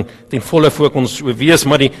 gaan dan ten volle voor ons wees,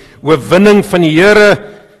 maar die oorwinning van die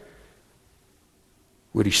Here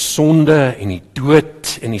oor die sonde en die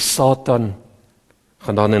dood en die Satan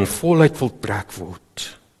gaan dan in volheid voltrek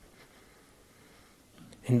word.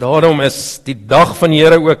 En daarom is die dag van die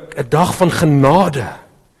Here ook 'n dag van genade.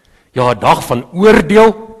 Ja, 'n dag van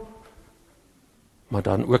oordeel, maar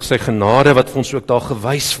dan ook sy genade wat vir ons ook daar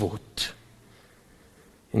gewys word.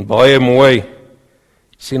 En baie mooi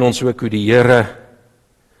sien ons ook hoe die Here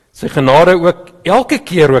sy genade ook elke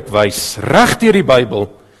keer ook wys, reg deur die Bybel.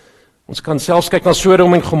 Ons kan selfs kyk na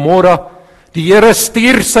Sodom en Gomorra. Die Here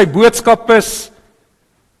stuur sy boodskappers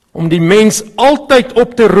om die mens altyd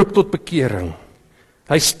op te roep tot bekering.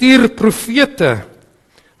 Hy stuur profete,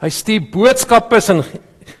 hy stuur boodskappers, en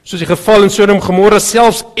soos die geval in Sodom en Gomorra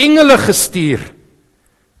selfs engele gestuur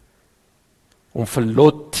om vir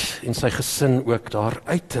Lot en sy gesin ook daar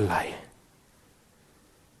uit te lei.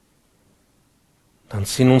 Dan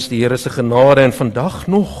sien ons die Here se genade, en vandag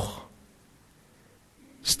nog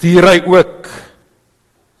stuur hy ook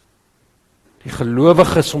die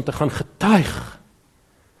gelowiges om te gaan getuig.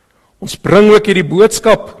 Ons bring ook hierdie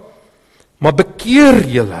boodskap, maar bekeer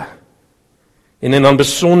julle. En dan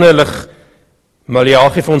besonderlik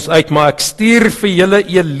Maleagi vir ons uit, maar ek stuur vir julle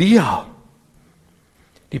Elia,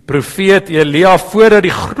 die profeet Elia, voordat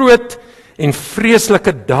die groot en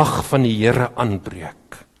vreeslike dag van die Here aanbreek.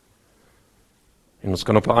 En ons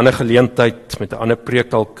kan op 'n ander geleentheid met 'n ander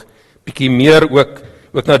preek dalk bietjie meer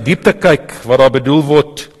ook na diepte kyk wat daar bedoel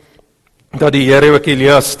word dat die Here ook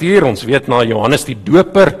Elia stuur. Ons weet na Johannes die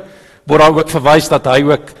Doper word daar ook verwys dat hy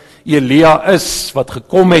ook Elia is wat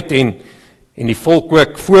gekom het en die volk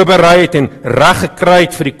ook voorberei het en reg gekry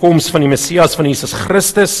het vir die koms van die Messias van Jesus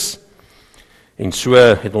Christus. En so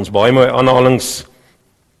het ons baie mooi aanhalings.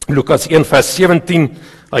 Lukas 1 vers 17,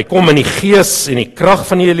 hy kom in die gees en die krag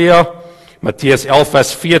van Elia, Matteus 11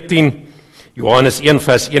 vers 14, Johannes 1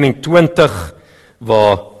 vers 21,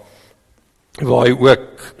 waar hy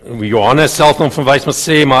ook, Johannes self dan verwys maar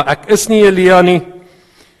sê, maar ek is nie Elia nie,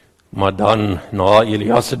 maar dan na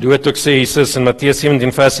Elia se dood ook sê Jesus in Matteus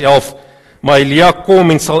 17 vers 11, maar Elia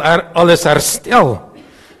kom en sal alles herstel.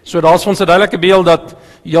 So daar's ons 'n duidelike beeld dat,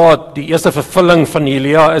 ja, die eerste vervulling van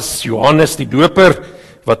Elia is Johannes die Doper,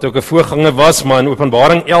 wat ook 'n voorganger was, maar in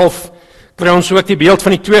Openbaring 11 kry ons ook die beeld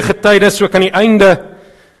van die twee getuies, ook aan die einde,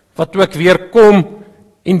 wat ook weer kom,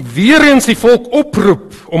 en weer eens die volk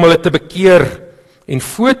oproep om hulle te bekeer en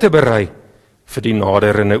voor te berei vir die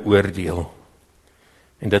naderende oordeel.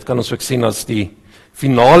 En dit kan ons ook sien as die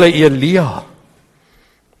finale Elia.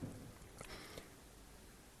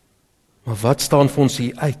 Maar wat staan vir ons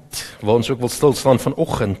hier uit, waar ons ook wil stilstaan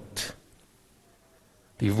vanoggend?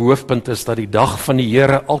 Die hoofpunt is dat die dag van die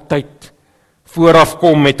Here altyd vooraf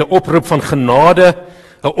kom met 'n oproep van genade,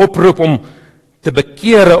 'n oproep om te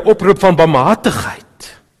bekeer, 'n oproep van barmhartigheid.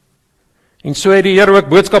 En so het die Here ook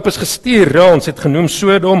boodskappers gestuur. Ja, ons het genoem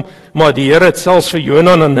Sodom, maar die Here het selfs vir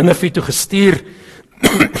Jona na Ninive toe gestuur.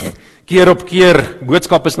 Keer op keer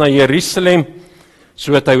boodskappers na Jerusalem,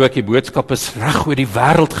 so het hy ook die boodskappers reg oor die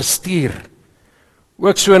wêreld gestuur.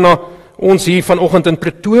 Ook so na ons hier vanoggend in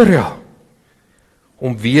Pretoria,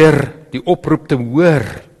 om weer die oproep te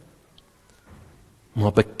hoor,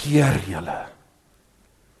 maar bekeer julle.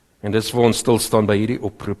 En dis waar ons stil staan by hierdie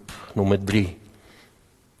oproep, nommer 3.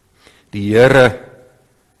 Die Here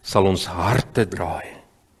sal ons harte draai.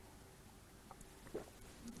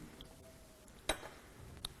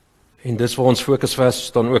 En dis waar ons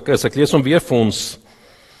fokusvers dan ook is. Ek lees hom weer vir ons.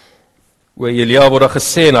 Oor Elia word daar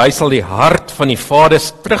gesê, en hy sal die hart van die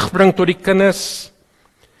vaders terugbring tot die kinders,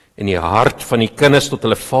 en die hart van die kinders tot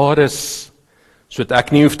hulle vaders, sodat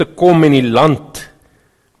ek nie hoef te kom en die land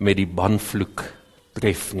met die banvloek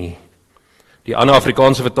tref nie. Die ander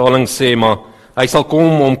Afrikaanse vertaling sê, maar hy sal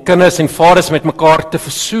kom om kinders en vaders met mekaar te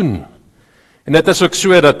versoen. En dit is ook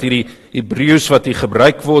so dat hierdie Hebreëus wat hier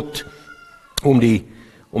gebruik word om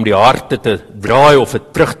die harte te draai of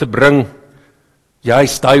dit terug te bring,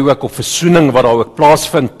 juist daai ook op versoening wat daar ook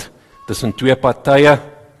plaasvind tussen twee partye.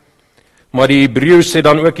 Maar die Hebreëus sê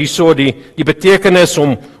dan ook hierso die betekenis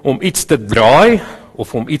om iets te draai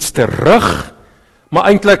of om iets te rig, maar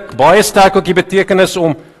eintlik baie sterk ook die betekenis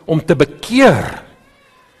om te bekeer.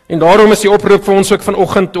 En daarom is die oproep vir ons ook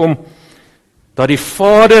vanoggend om dat die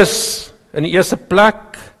vaders in die eerste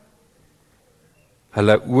plek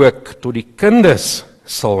hulle ook tot die kinders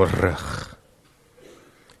sal rig.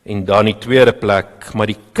 En dan die tweede plek, maar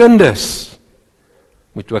die kinders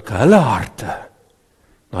moet ook hulle harte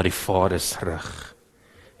na die vaders rig.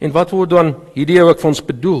 En wat word dan hierdie ook vir ons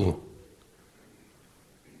bedoel?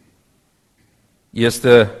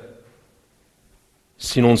 Eerste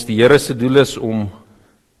sien ons die Here se doel is om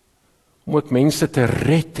ook mense te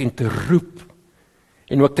red en te roep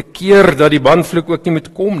en ook te keer dat die banvloek ook nie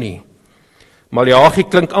moet kom nie. Maleagi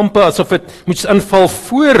klink amper asof dit moet inval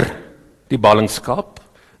voor die ballingskap.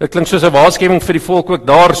 Dit klink soos 'n waarskuwing vir die volk ook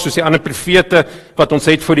daar, soos die ander profete wat ons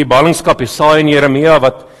het vir die ballingskap, Jesaja en Jeremia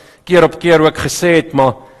wat keer op keer ook gesê het,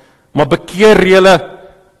 maar bekeer julle,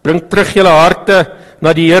 bring terug julle harte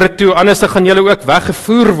na die Here toe, anders gaan julle ook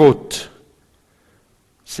weggevoer word.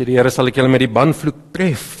 Sê die Here, sal ek julle met die banvloek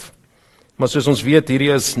tref. Maar soos ons weet,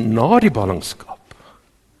 hierdie is na die ballingskap.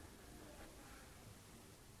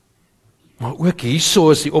 Maar ook hierso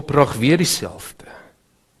is die opdrag weer dieselfde.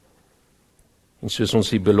 En soos ons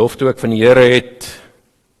die belofte ook van die Here het,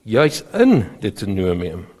 juis in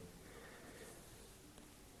Deuteronomium.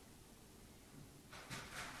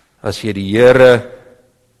 As jy die Here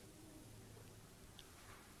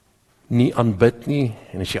nie aanbid nie,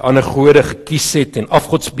 en as jy ander gode gekies het en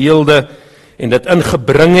afgodsbeelde en dit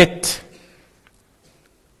ingebring het,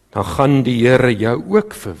 dan gaan die Here jou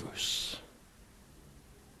ook verwoes.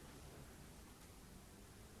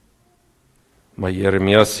 Maar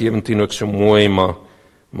Jeremia 17 ook so mooi, maar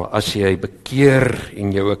as jy bekeer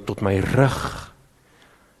en jou ook tot my rig,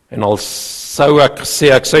 en al sou ek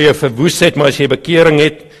sê, ek sou jou verwoes het, maar as jy bekering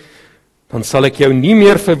het, dan sal ek jou nie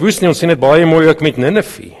meer verwoes nie. Ons sien dit baie mooi ook met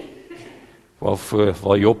Ninive,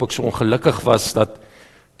 waar Job ook so ongelukkig was, dat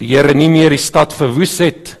die Here nie meer die stad verwoes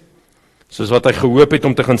het, soos wat hy gehoop het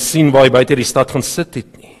om te gaan sien waar hy buite die stad gaan sit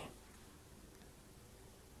het nie.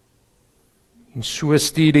 En so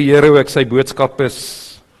stuur die Here ook sy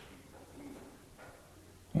boodskappers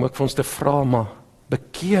om ook vir ons te vra, maar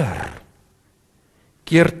bekeer.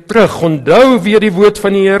 Keer terug, onthou weer die woord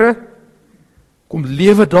van die Here. Kom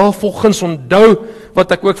lewe daarvolgens, onthou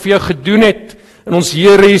wat ek ook vir jou gedoen het in ons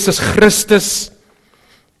Here Jesus Christus.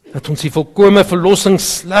 dat ons die volkome verlossing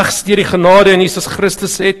slegs deur die genade in Jesus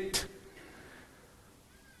Christus het.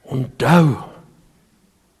 Onthou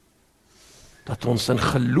dat ons in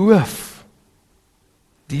geloof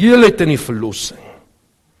deel het in die verlossing,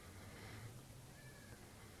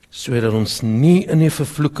 sodat ons nie in die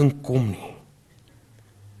vervloeking kom nie.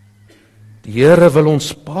 Die Here wil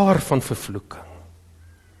ons spaar van vervloeking.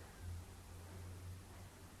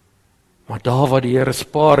 Maar daar waar die Here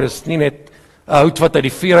spaar is nie net 'n hout wat uit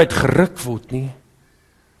die vuur uit geruk word nie.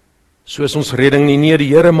 So is ons redding nie. Nee, die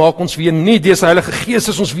Here maak ons weer nie. Deur sy Heilige Gees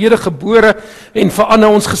is ons wedergebore en verander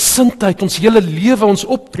ons gesindheid, ons hele lewe, ons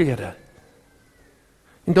optrede.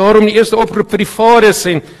 En daarom die eerste oproep vir die vaders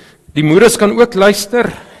en die moeders kan ook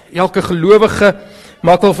luister. Elke gelowige,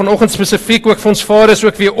 maar ek wil vanoggend spesifiek ook vir ons vaders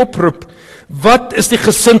ook weer oproep. Wat is die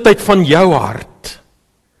gesindheid van jou hart?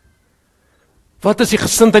 Wat is die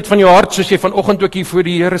gesindheid van jou hart soos jy vanoggend ook hier voor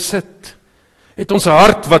die Here sit? Het ons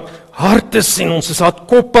hart wat hard is en ons is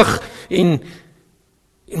hardkoppig en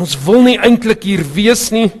ons wil nie eintlik hier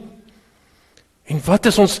wees nie. En wat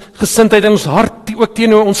is ons gesindheid in ons hart ook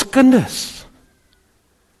teenoor ons kinders?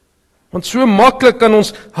 Want so maklik kan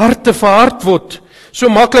ons harte verhard word. So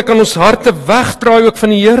maklik kan ons harte wegdraai ook van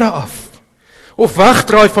die Here af. Of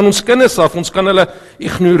wegdraai van ons kinders af. Ons kan hulle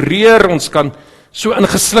ignoreer, ons kan so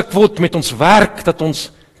ingesluk word met ons werk, dat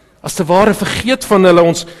ons as te ware vergeet van hulle,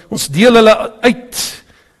 ons deel hulle uit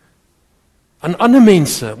aan ander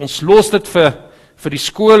mense. Ons los dit vir die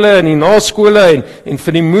skole en die naskole en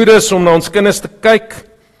vir die moeders om na ons kinders te kyk.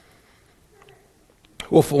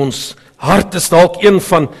 Of ons hart is dalk een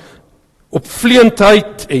van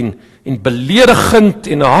opvleendheid en beledigend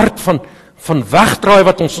en 'n hart van wegdraai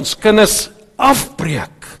wat ons kinders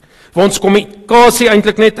afbreek. Waar ons kommunikasie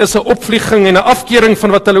eintlik net is 'n opvlieging en 'n afkering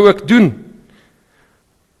van wat hulle ook doen.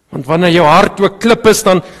 Want wanneer jou hart ook klip is,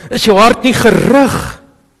 dan is jou hart nie gerig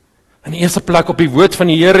in die eerste plek op die woord van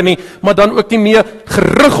die Here nie, maar dan ook nie meer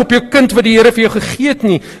gerig op jou kind wat die Here vir jou gegee het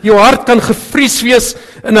nie. Jou hart kan gevries wees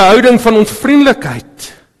in 'n houding van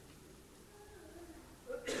onvriendelikheid.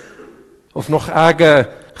 Of nog erger,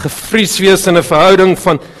 gevries wees in 'n verhouding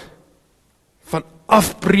van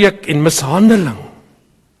afbreek en mishandeling.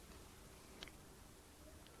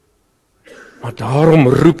 Maar daarom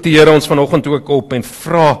roep die Here ons vanoggend ook op en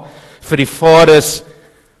vra vir die vaders,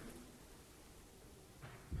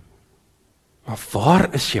 maar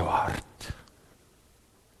waar is jou hart?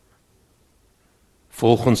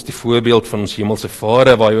 Volg ons die voorbeeld van ons hemelse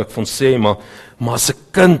Vader, waar hy ook van sê, maar as 'n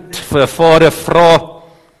kind vir 'n vader vra,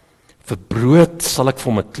 vir brood sal ek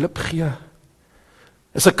vir hom 'n klip gee.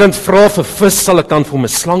 As 'n kind vra vir vis, sal ek dan vir hom 'n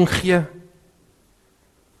slang gee.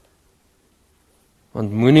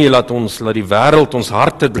 Want moenie laat die wêreld ons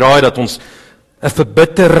harte draai, dat ons 'n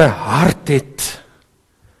verbittere hart het.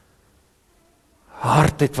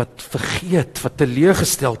 Hart het wat vergeet, wat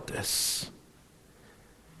teleurgesteld is.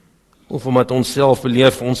 Of omdat ons self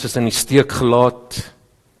beleef, ons is in die steek gelaat.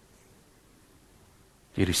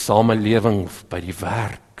 Deur die samelewing of by die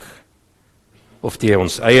werk. Of deur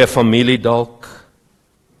ons eie familie dalk.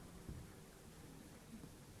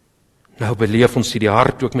 Nou beleef ons die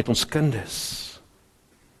hart ook met ons kinders.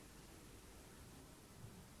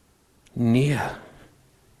 Nee.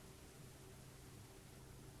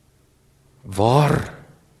 Waar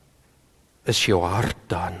is jou hart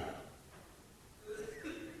dan?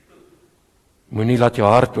 Moenie laat jou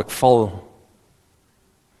hart ook val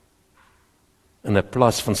in 'n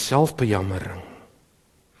plas van selfbejammering.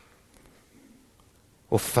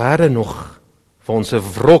 Of verder nog, waar ons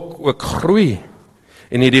 'n wrok ook groei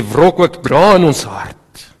en die wrok ook dra in ons hart.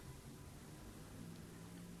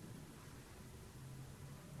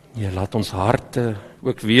 Ja, laat ons harte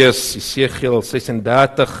ook wees, Jesegiel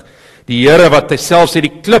 36, die Here wat hy selfs uit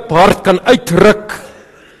die kliphart kan uitruk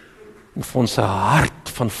en vir ons 'n hart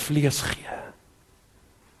van vlees gee.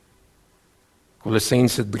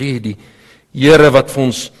 Kolossense 3, die Here wat vir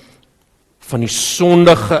ons van die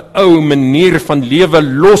sondige ou manier van lewe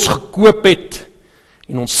losgekoop het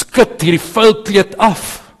en ons skud hierdie vuil kleed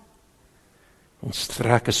af. Ons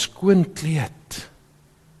trek 'n skoon kleed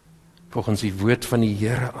volgens die woord van die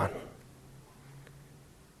Here aan.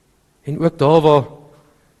 En ook daar waar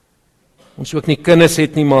ons ook nie kinders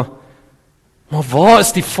het nie, maar waar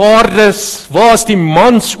is die vaders, waar is die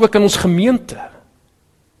mans ook in ons gemeente?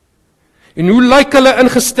 En hoe lyk hulle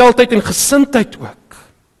ingesteldheid en gesindheid ook?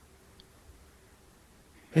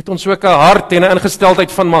 Het ons ook 'n hart en 'n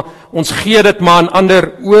ingesteldheid van, maar ons gee dit maar aan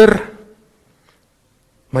ander oor?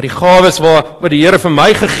 Maar die gawes wat die Here vir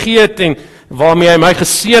my gegee het en waarmee hy my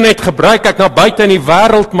geseën het, gebruik ek na buite in die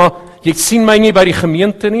wêreld, maar jy sien my nie by die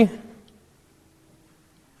gemeente nie.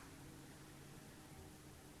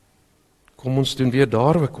 Kom ons doen weer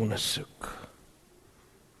daar ook ondersoek.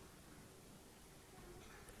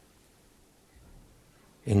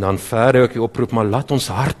 En dan verder ook die oproep, maar laat ons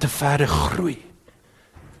harte verder groei.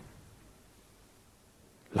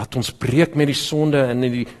 Laat ons breek met die sonde en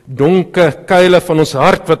in die donker kuile van ons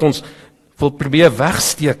hart wat ons wil probeer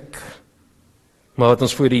wegsteek, maar wat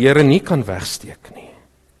ons voor die Here nie kan wegsteek nie.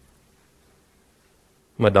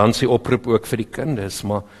 Maar dan sê oproep ook vir die kinders,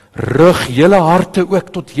 maar rig julle harte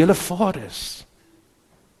ook tot julle vaders.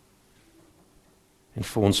 En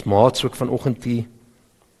vir ons maats ook vanoggend hier,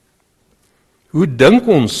 hoe dink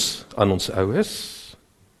ons aan ons ouers?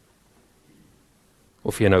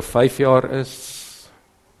 Of jy nou 5 jaar is,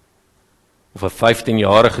 of 'n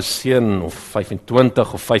 15-jarige seun, of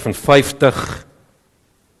 25 of 55,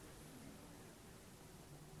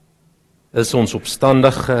 is ons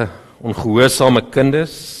opstandige, ongehoorsame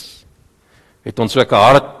kinders, het ons ook 'n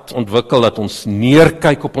hart ontwikkel dat ons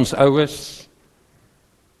neerkyk op ons ouers,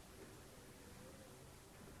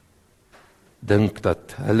 dink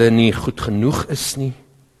dat hulle nie goed genoeg is nie,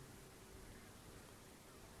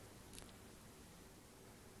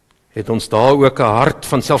 het ons daar ook 'n hart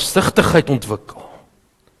van selfsugtigheid ontwikkel,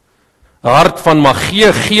 'n hart van maar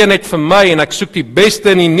gee net vir my, en ek soek die beste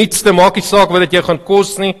en die nuutste, maak nie saak wat dit jou gaan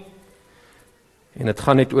kos nie, en dit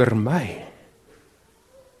gaan net oor my.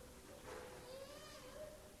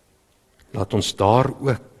 Laat ons daar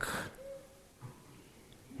ook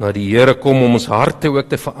na die Here kom om ons harte ook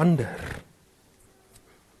te verander.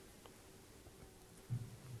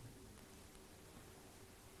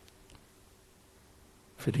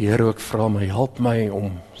 Vir die Here ook vra my, help my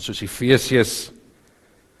om, soos Efesiërs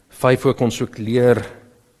 5 ook ons ook leer,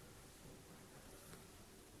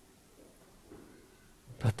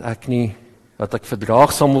 dat ek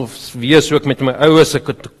verdraagsaam wil wees ook met my ouers, ek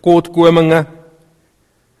het tekortkominge,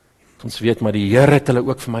 ons weet, maar die Here het hulle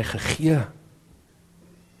ook vir my gegee,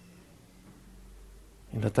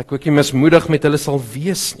 en dat ek ook nie mismoedig met hulle sal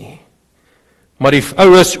wees nie, maar die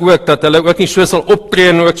ouers ook, dat hulle ook nie so sal optree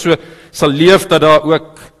en ook so sal leef, dat daar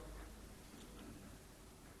ook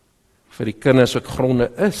vir die kinders ook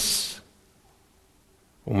gronde is,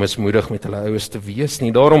 om mismoedig met hulle ouers te wees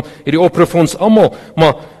nie. Daarom het die oproep vir ons almal,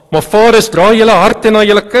 maar vaders, draai julle harte na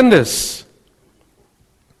julle kinders,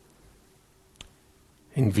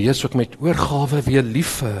 en wees ook met oorgawe weer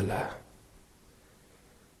lief vir hulle.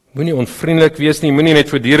 Moenie onvriendelik wees nie, moenie net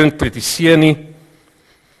voortdurend kritiseer nie,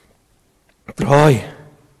 draai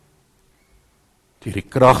deur die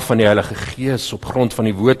krag van die Heilige Gees op grond van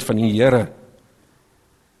die woord van die Here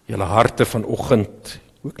julle harte vanoggend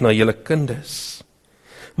ook na julle kinders.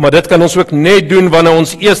 Maar dit kan ons ook net doen wanneer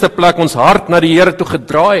ons eerste plek ons hart na die Here toe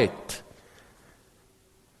gedraai het.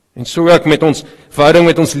 En so ook met ons verhouding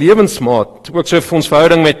met ons lewensmaat, ook so vir ons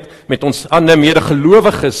verhouding met ons ander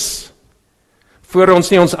medegelowiges. Voor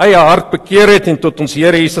ons nie ons eie hart bekeer het en tot ons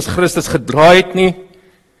Here Jesus Christus gedraai het nie,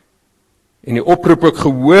 en die oproep ook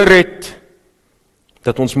gehoor het,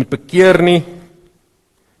 dat ons moet bekeer nie,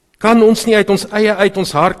 kan ons nie uit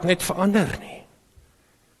ons hart net verander nie.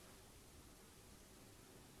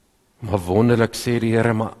 Maar wonderlik sê die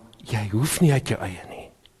Here, maar jy hoef nie uit jou eie nie.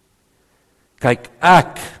 Kyk,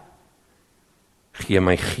 ek gee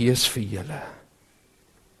my gees vir julle.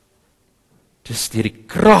 Dis deur die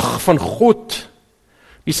krag van God,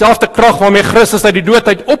 dieselfde krag waarmee Christus uit die dood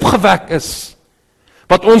uit opgewek is,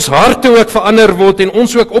 wat ons harte ook verander word en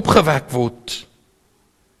ons ook opgewek word,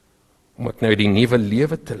 om ek nou die nuwe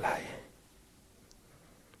lewe te lei.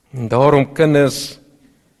 En daarom kinders,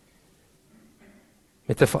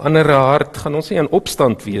 met 'n veranderde hart, gaan ons nie in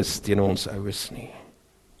opstand wees teenoor ons ouers nie.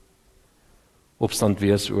 Opstand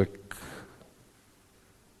wees ook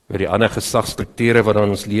oor die ander gesagsstrukture wat in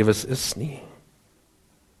ons lewens is nie.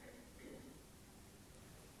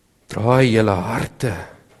 Draai julle harte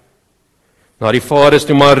na die Vaders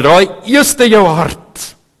toe, maar draai eers jou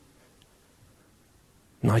hart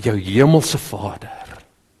na jou hemelse Vader.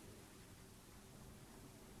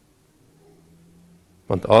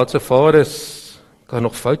 Want aardse vaders kan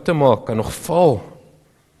nog foute maak, kan nog val.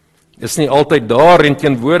 Is nie altyd daar en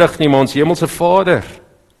teenwoordig nie, maar ons hemelse Vader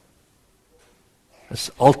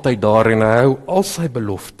is altyd daar en hy hou al sy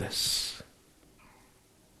beloftes.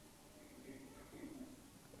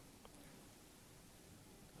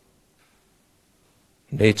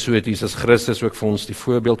 Net so het Jesus Christus ook vir ons die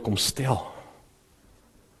voorbeeld kom stel.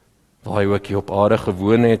 Waar hy ook hier op aarde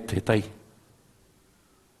gewoon het, het hy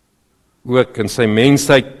ook in sy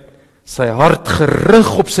mensheid sy hart gerig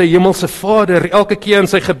op sy hemelse Vader, elke keer in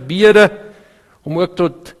sy gebede, om ook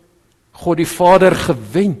tot God die Vader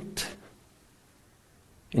gewend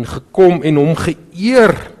en gekom en hom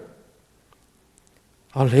geëer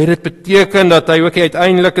Al het dit beteken dat hy ook die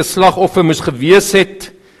uiteindelike slagoffer moes gewees het,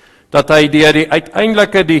 dat hy deur die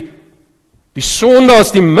uiteindelike die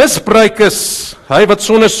sondaars, die misbruikers, hy wat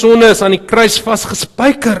sonder sonde is aan die kruis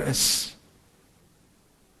vasgespijker is,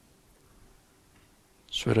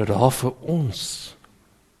 sodat daar vir ons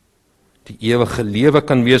die ewige lewe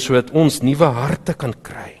kan wees, sodat ons nuwe harte kan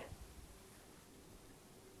kry.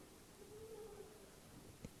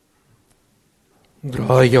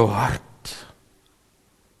 Draai jou hart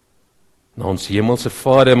na ons hemelse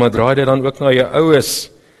Vader, maar draai dit dan ook na jou oues,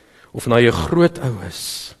 of na jou grootoues.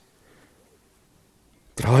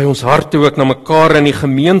 Draai ons harte ook na mekaar in die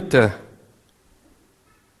gemeente,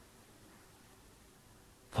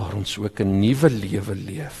 waar ons ook 'n nuwe lewe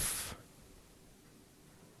leef.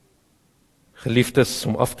 Geliefdes,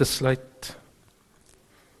 om af te sluit,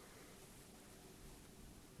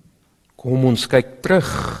 kom ons kyk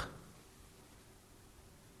terug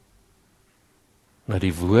na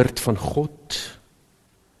die woord van God.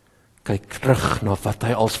 Kyk terug na wat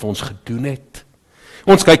hy als vir ons gedoen het.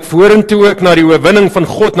 Ons kyk vorentoe ook na die oorwinning van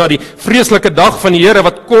God, na die vreeslike dag van die Here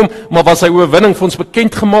wat kom, maar waar sy oorwinning vir ons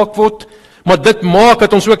bekend gemaak word. Maar dit maak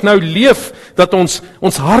dat ons ook nou leef, dat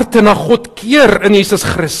ons harte na God keer in Jesus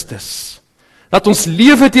Christus. Dat ons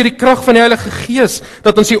lewe deur die krag van die Heilige Gees,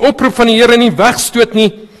 dat ons die oproep van die Here nie wegstoot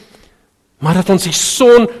nie, maar dat ons die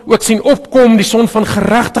son ook sien opkom, die son van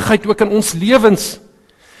geregtigheid ook in ons lewens,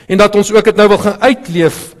 en dat ons ook dit nou wil gaan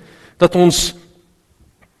uitleef, dat ons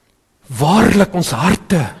waarlik ons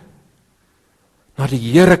harte na die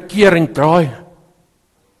Here keer en draai,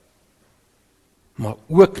 maar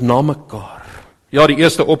ook na mekaar. Ja, die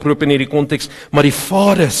eerste oproep in hierdie konteks, maar die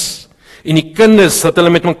vaders en die kinders, dat hulle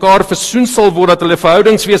met mekaar versoen sal word, dat hulle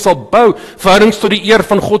verhoudings weer sal bou, verhoudings tot die eer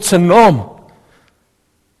van God se naam.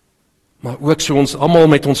 Maar ook so ons almal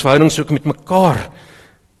met ons verhoudings ook met mekaar,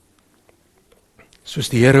 soos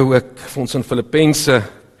die Here ook vir ons in Filippense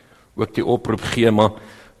ook die oproep gee, maar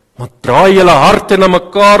draai julle harte na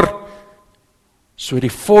mekaar, so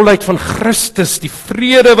die volheid van Christus, die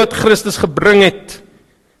vrede wat Christus gebring het,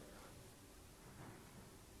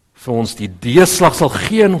 vir ons die deurslag sal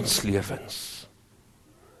gee in ons lewens.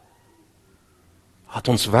 Dat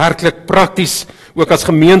ons werklik prakties ook as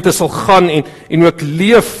gemeente sal gaan en ook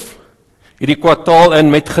leef hierdie kwartaal in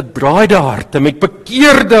met gedraaide harte, met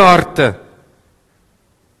bekeerde harte.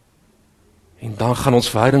 En dan gaan ons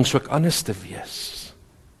verhoudings ook anders te wees.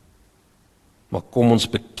 Maar kom ons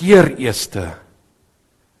bekeer eerste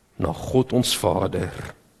na God ons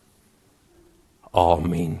Vader.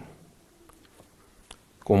 Amen.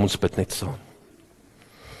 Kom ons bid net saam.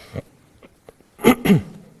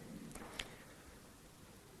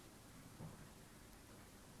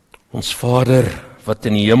 Ons Vader wat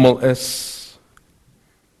in die hemel is,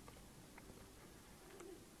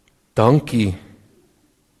 dankie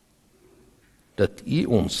dat U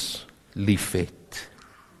ons liefhet,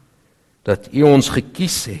 dat U ons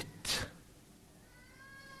gekies het,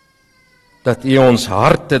 dat U ons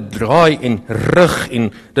harte draai en rig en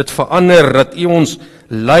dit verander, dat U ons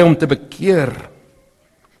lei om te bekeer,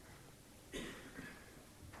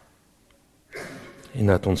 en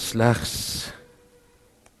dat ons slegs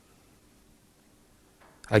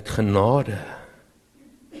uit genade,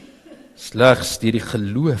 slegs deur die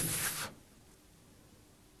geloof,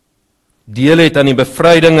 deel het aan die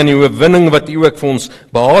bevryding en die oorwinning wat U ook vir ons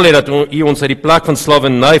behaal het, dat U ons uit die plek van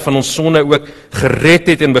slawerny van ons sonde ook gered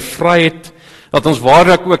het en bevry het, dat ons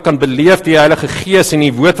waarlik ook kan beleef die Heilige Gees en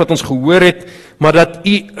die woord wat ons gehoor het, maar dat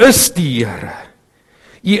U is die Here.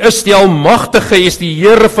 U is die Almagtige, U is die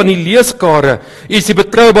Here van die leeskare, U is die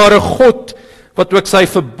betroubare God, wat ook sy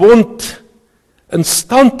verbond in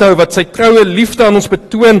stand hou, wat sy troue liefde aan ons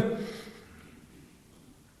betoon,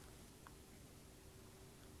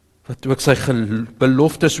 wat ook sy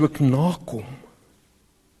beloftes ook nakom.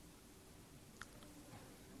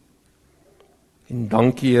 En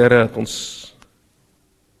dankie Here, dat ons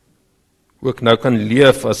ook nou kan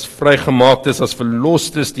leef as vrygemaaktes, as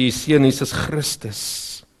verlostes, die Seun Jesus Christus.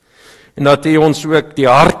 En dat U ons ook die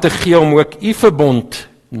harte gee om ook U verbond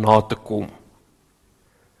na te kom.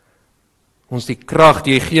 Ons die krag,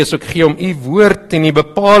 die Gees ook gee om U woord en die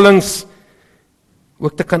bepalings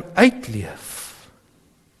ook te kan uitleef.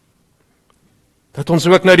 Dat ons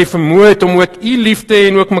ook nou die vermoë het om ook U lief te hê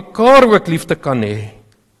en ook mekaar ook lief te kan hê.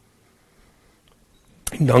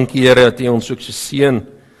 En dankie Here dat U ons ook so seën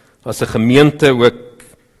as 'n gemeente ook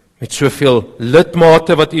met soveel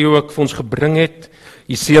lidmate wat U ook vir ons gebring het.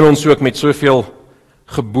 U seën ons ook met soveel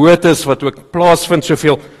geboortes wat ook plaasvind,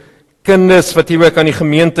 soveel kinders wat U ook aan die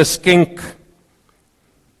gemeente skenk.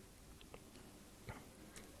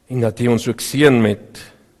 En dat U ons ook seën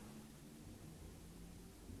met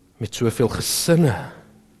met soveel gesinne,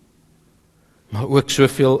 maar ook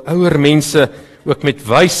soveel ouer mense, ook met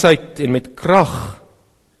wysheid en met krag,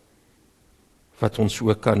 wat ons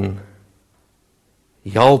ook kan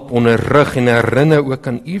help, onderrig en herinner ook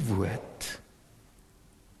aan u woord.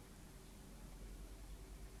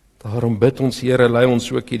 Daarom bid ons, Here, lei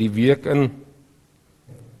ons ook hierdie week in.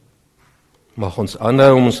 Mag ons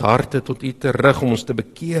aanhou om ons harte tot u te rig, om ons te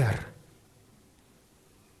bekeer.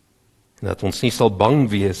 En dat ons nie sal bang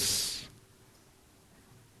wees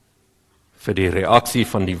vir die reaksie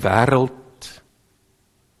van die wêreld,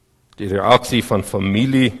 die reaksie van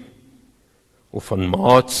familie, of van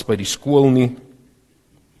maats by die skool nie.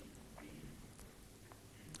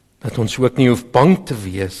 Dat ons ook nie hoef bang te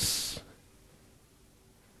wees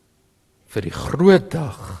vir die groot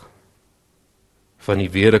dag van die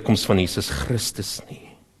wederkoms van Jesus Christus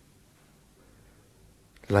nie.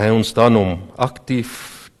 Lei ons dan om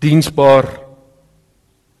aktief, diensbaar,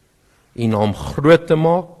 u naam groot te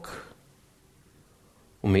maak,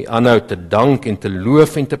 om u aanhou te dank en te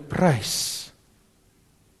loof en te prys.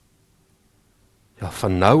 Ja,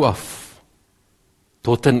 van nou af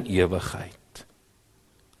tot in ewigheid.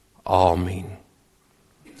 Amen.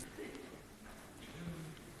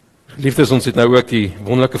 Geliefdes, ons het nou ook die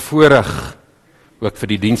wonderlike voorreg, ook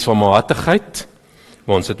vir die diens van Mahartigheid,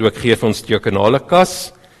 waar ons dit ook gee vir ons diakonale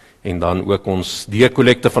kas, en dan ook ons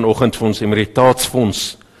diakollekte vanoggend vir ons emeritaatsfonds.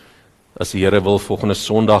 As die Here wil, volgende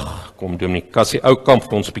Sondag kom Dominee Cassie Oukamp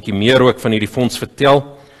vir ons 'n bietjie meer ook van hierdie fonds vertel,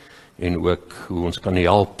 en ook hoe ons kan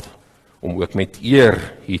help om ook met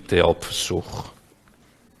eer hier te help versorg.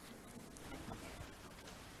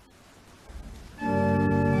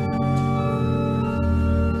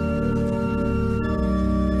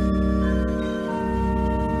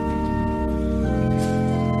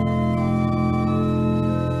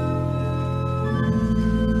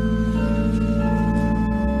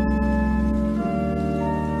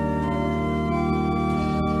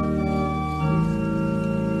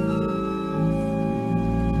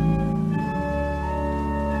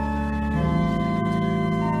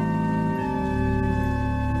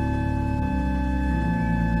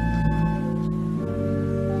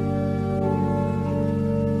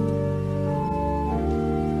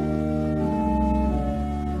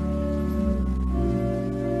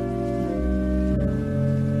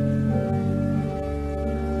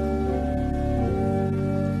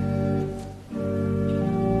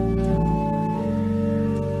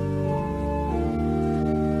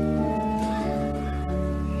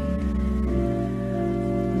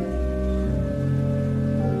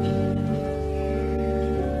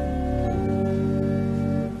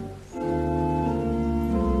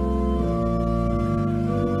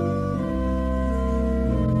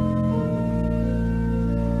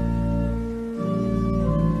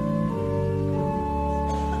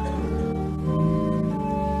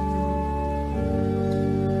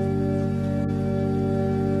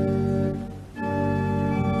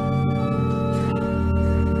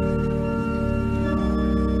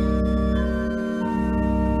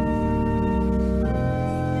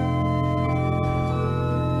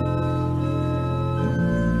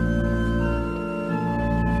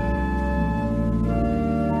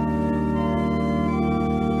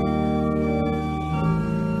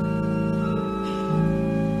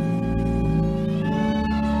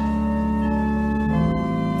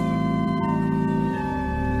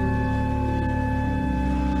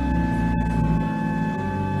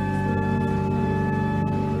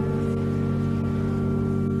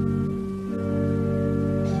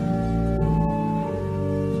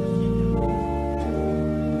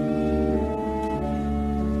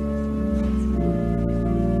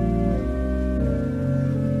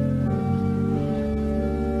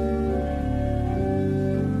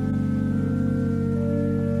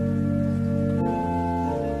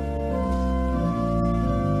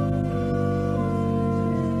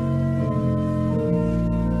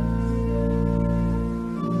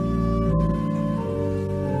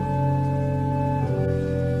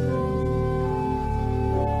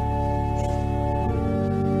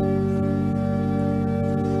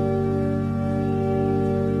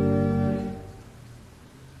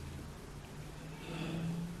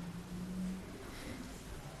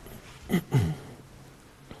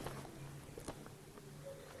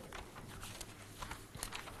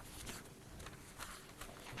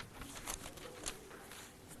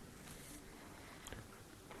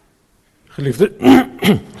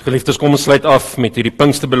 Geliefdes, kom ons sluit af met hierdie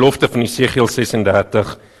Pinksterbelofte van Jesegiel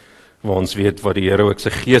 36, waar ons weet wat die Here ook sy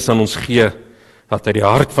gees aan ons gee, dat hy die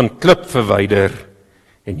hart van klip verwyder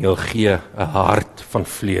en jou gee 'n hart van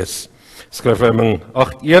vlees. Skrifwoording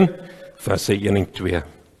 8:1, verse 1 en 2.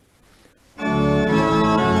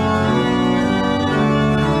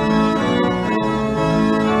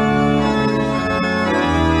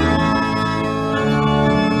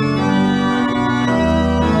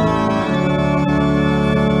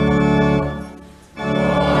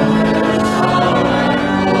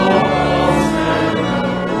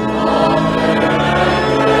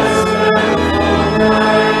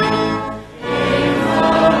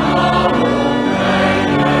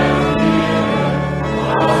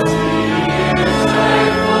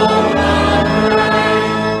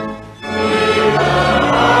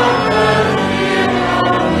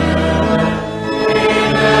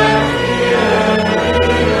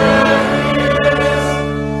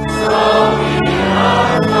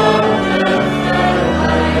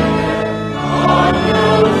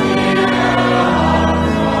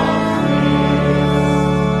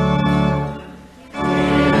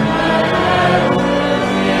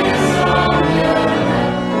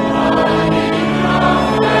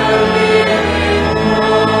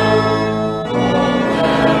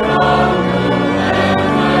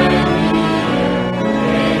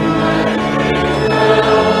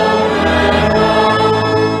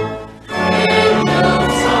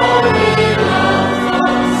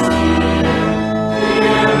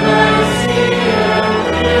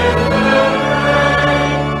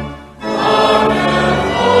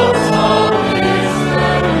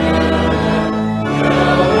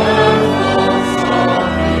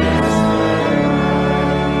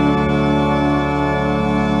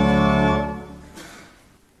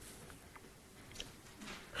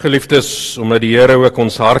 Geliefdes, omdat die Here ook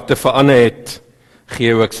ons harte verander het,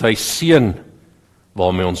 gee ook sy seën,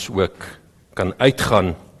 waarmee ons ook kan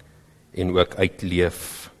uitgaan en ook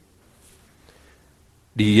uitleef.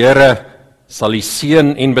 Die Here sal u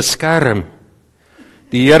seën en beskerm.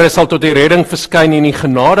 Die Here sal tot die redding verskyn en u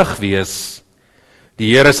genadig wees. Die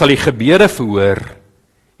Here sal u gebede verhoor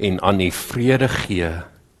en aan u vrede gee.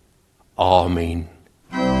 Amen.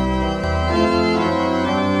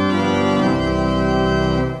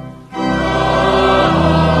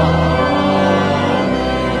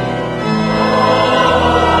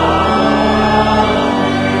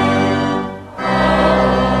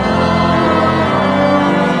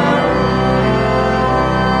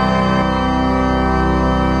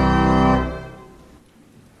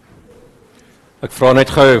 Ek vra net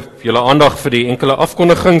gou julle aandag vir die enkele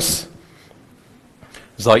afkondigings.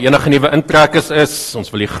 As daar enige nuwe intrekkers is, ons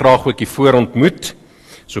wil julle graag ook hier voor ontmoet.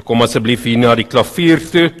 So kom asseblief hier na die klavier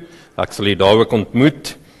toe. Ek sal julle daar ook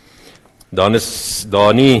ontmoet. Dan is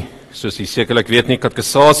daar nie, soos jy sekerlik weet nie,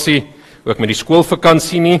 katekisasie, ook met die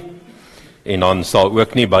skoolvakansie nie. En dan sal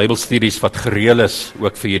ook nie Bybelstudies wat gereël is,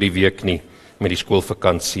 ook vir hierdie week nie, met die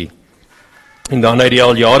skoolvakansie. En dan uit die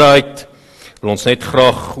al jare uit, wil ons net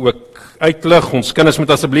graag ook uitlig. Ons kinders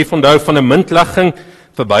moet asseblief onthou van 'n muntlegging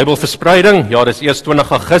vir Bybelverspreiding. Ja, dis eers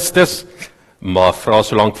 20 Augustus, maar vra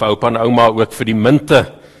so lank vir oupa en ouma ook vir die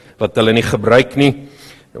munte wat hulle nie gebruik nie.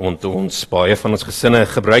 Want ons baie van ons gesinne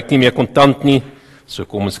gebruik nie meer kontant nie. So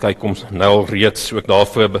kom ons kyk om nou reeds ook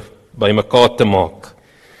daarvoor bymekaar te maak.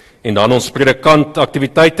 En dan ons predikant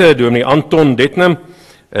aktiwiteite, Dominee Anton Detnem,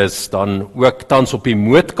 is dan ook tans op die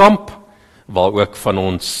mootkamp, waar ook van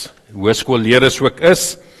ons hoërskoolleerders ook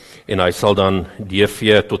is. En hy sal dan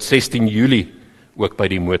DV tot 16 Julie ook by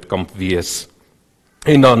die mootkamp wees.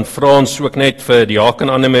 En dan vra ons ook net vir Diaken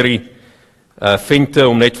Annemarie Vente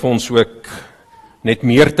om net vir ons ook net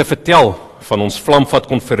meer te vertel van ons Vlamvat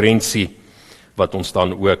konferensie wat ons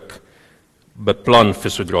dan ook beplan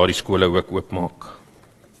vir sodra die skole ook oopmaak.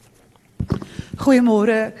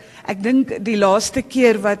 Goeiemôre. Ek dink die laaste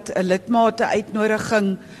keer wat 'n lidmate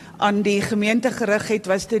uitnodiging aan die gemeente gerig het,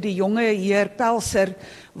 was dit die jonge heer Pelser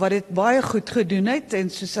wat dit baie goed gedoen het, en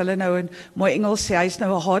soos hulle nou in mooi Engels sê, hy's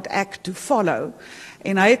nou 'n hard act to follow.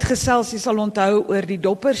 En hy het gesels, jy sal onthou, oor die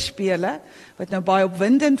dopperspele, wat nou baie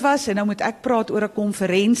opwindend was, en nou moet ek praat oor 'n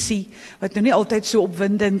konferensie, wat nou nie altyd so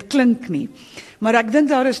opwindend klink nie. Maar ek dink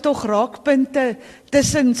daar is tog raakpunte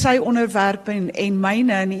tussen sy onderwerpe en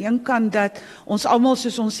myne, aan die een kant dat ons almal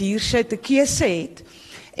soos ons hier sit 'n keuse het.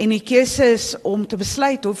 En die keuse is om te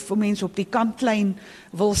besluit of mense op die kantlyn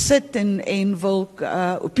wil sit en wil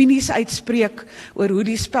opinies uitspreek oor hoe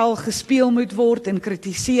die spel gespeel moet word en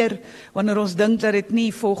kritiseer wanneer ons dink dat dit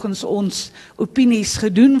nie volgens ons opinies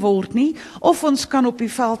gedoen word nie, of ons kan op die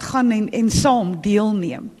veld gaan en saam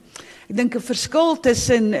deelneem. Ek dink 'n verskil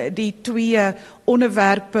tussen die twee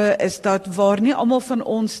onderwerpe is dat waar nie almal van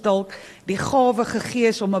ons dalk die gawe gegee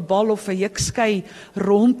is om 'n bal of 'n jukskei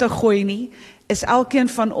rond te gooi nie, is elkeen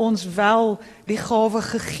van ons wel die gawe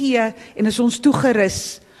gegee en is ons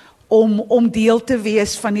toegerus om deel te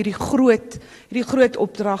wees van hierdie groot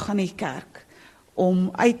opdrag aan die kerk, om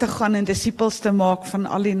uit te gaan en disippels te maak van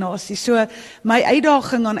al die nasies. So my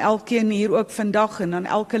uitdaging aan elkeen hier ook vandag en aan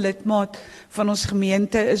elke lidmaat van ons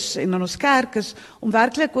gemeente is en aan ons kerk is om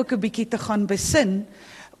werklik ook 'n bietjie te gaan besin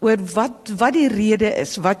oor wat die rede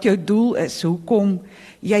is, wat jou doel is, hoekom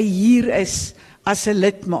jy hier is as 'n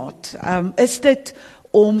lidmaat. Is dit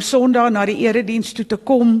om Sondag na die erediens toe te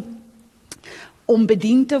kom om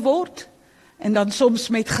bedien te word en dan soms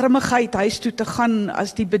met grimmigheid huis toe te gaan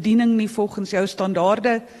as die bediening nie volgens jou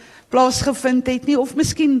standaarde plaasgevind het nie, of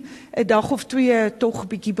miskien 'n dag of twee tog 'n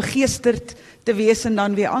bietjie begeesterd te wees en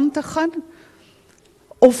dan weer aan te gaan?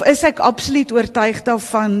 Of is ek absoluut oortuig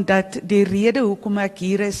daarvan dat die rede hoekom ek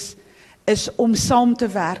hier is om saam te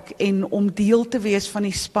werk en om deel te wees van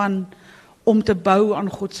die span om te bou aan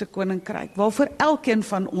God se koninkryk, waarvoor elkeen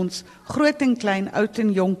van ons, groot en klein, oud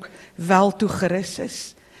en jonk, wel toegerus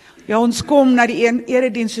is. Ja, ons kom na die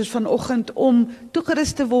erediens soos vanoggend om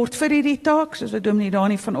toegerus te word vir hierdie taak, soos wat Dominee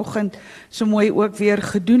Dani vanoggend so mooi ook weer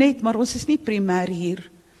gedoen het, maar ons is nie primêr hier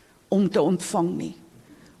om te ontvang nie.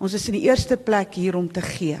 Ons is in die eerste plek hier om te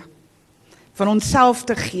gee. Van onsself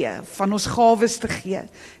te gee, van ons gawes te gee,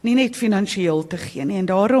 nie net finansiëel te gee nie. En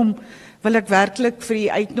daarom wil ek werklik vir u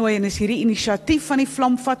uitnooi, en is hierdie inisiatief van die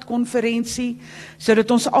Vlamvat konferensie,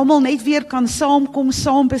 sodat ons almal net weer kan saamkom,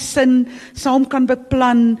 saam besin, saam kan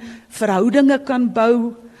beplan, verhoudinge kan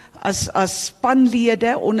bou as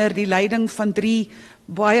spanlede onder die leiding van 3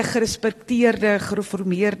 baie gerespekteerde,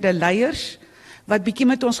 gereformeerde leiers, wat bietjie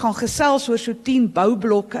met ons gaan gesels oor so 10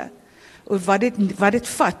 boublokke, wat dit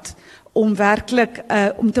vat om werklik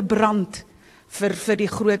om te brand vir die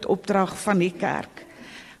groot opdrag van die kerk.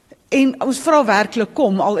 En ons vra werklik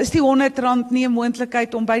kom, al is die R100 nie 'n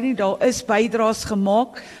moontlikheid om by nie, daar is bydraes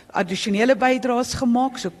gemaak, addisionele bydraes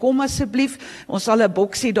gemaak, so kom asseblief, ons sal 'n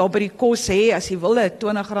boksie daar by die kos hê, as jy wil 'n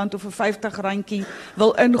R20 of 'n R50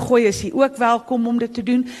 wil ingooi, is jy ook welkom om dit te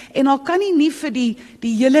doen, en al kan jy nie vir die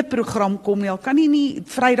hele program kom nie, al kan jy nie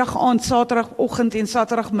Vrydag aand, Saterdagoggend en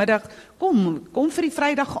Saterdagmiddag, kom vir die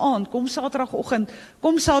Vrydag aand, kom Saterdagoggend,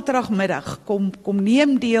 kom Saterdagmiddag, kom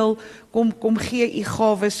neem deel, kom gee u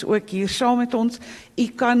gawes ook hier saam met ons. U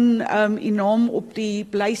kan u naam op die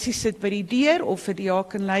blysie sit by die deur, of vir die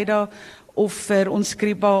diaken Leida, of vir ons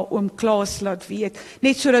skriba oom Klaas laat weet,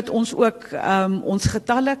 net sodat ons ook ons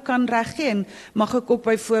getalle kan reggee, en mag ek ook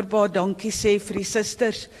by voorbaat dankie sê vir die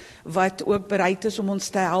susters, wat ook bereid is om ons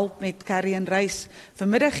te help met carry en reis vir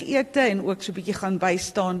middagete, en ook so 'n bietjie gaan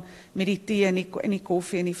bystaan met die tee en die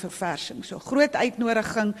koffie en die verversing. So groot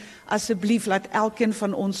uitnodiging, asseblief laat elkeen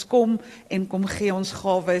van ons kom, en kom gee ons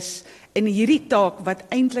gawes in hierdie taak, wat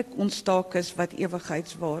eintlik ons taak is, wat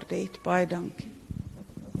ewigheidswaarde het. Baie dankie.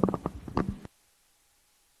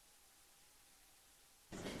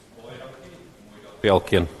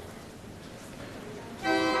 Elkeen.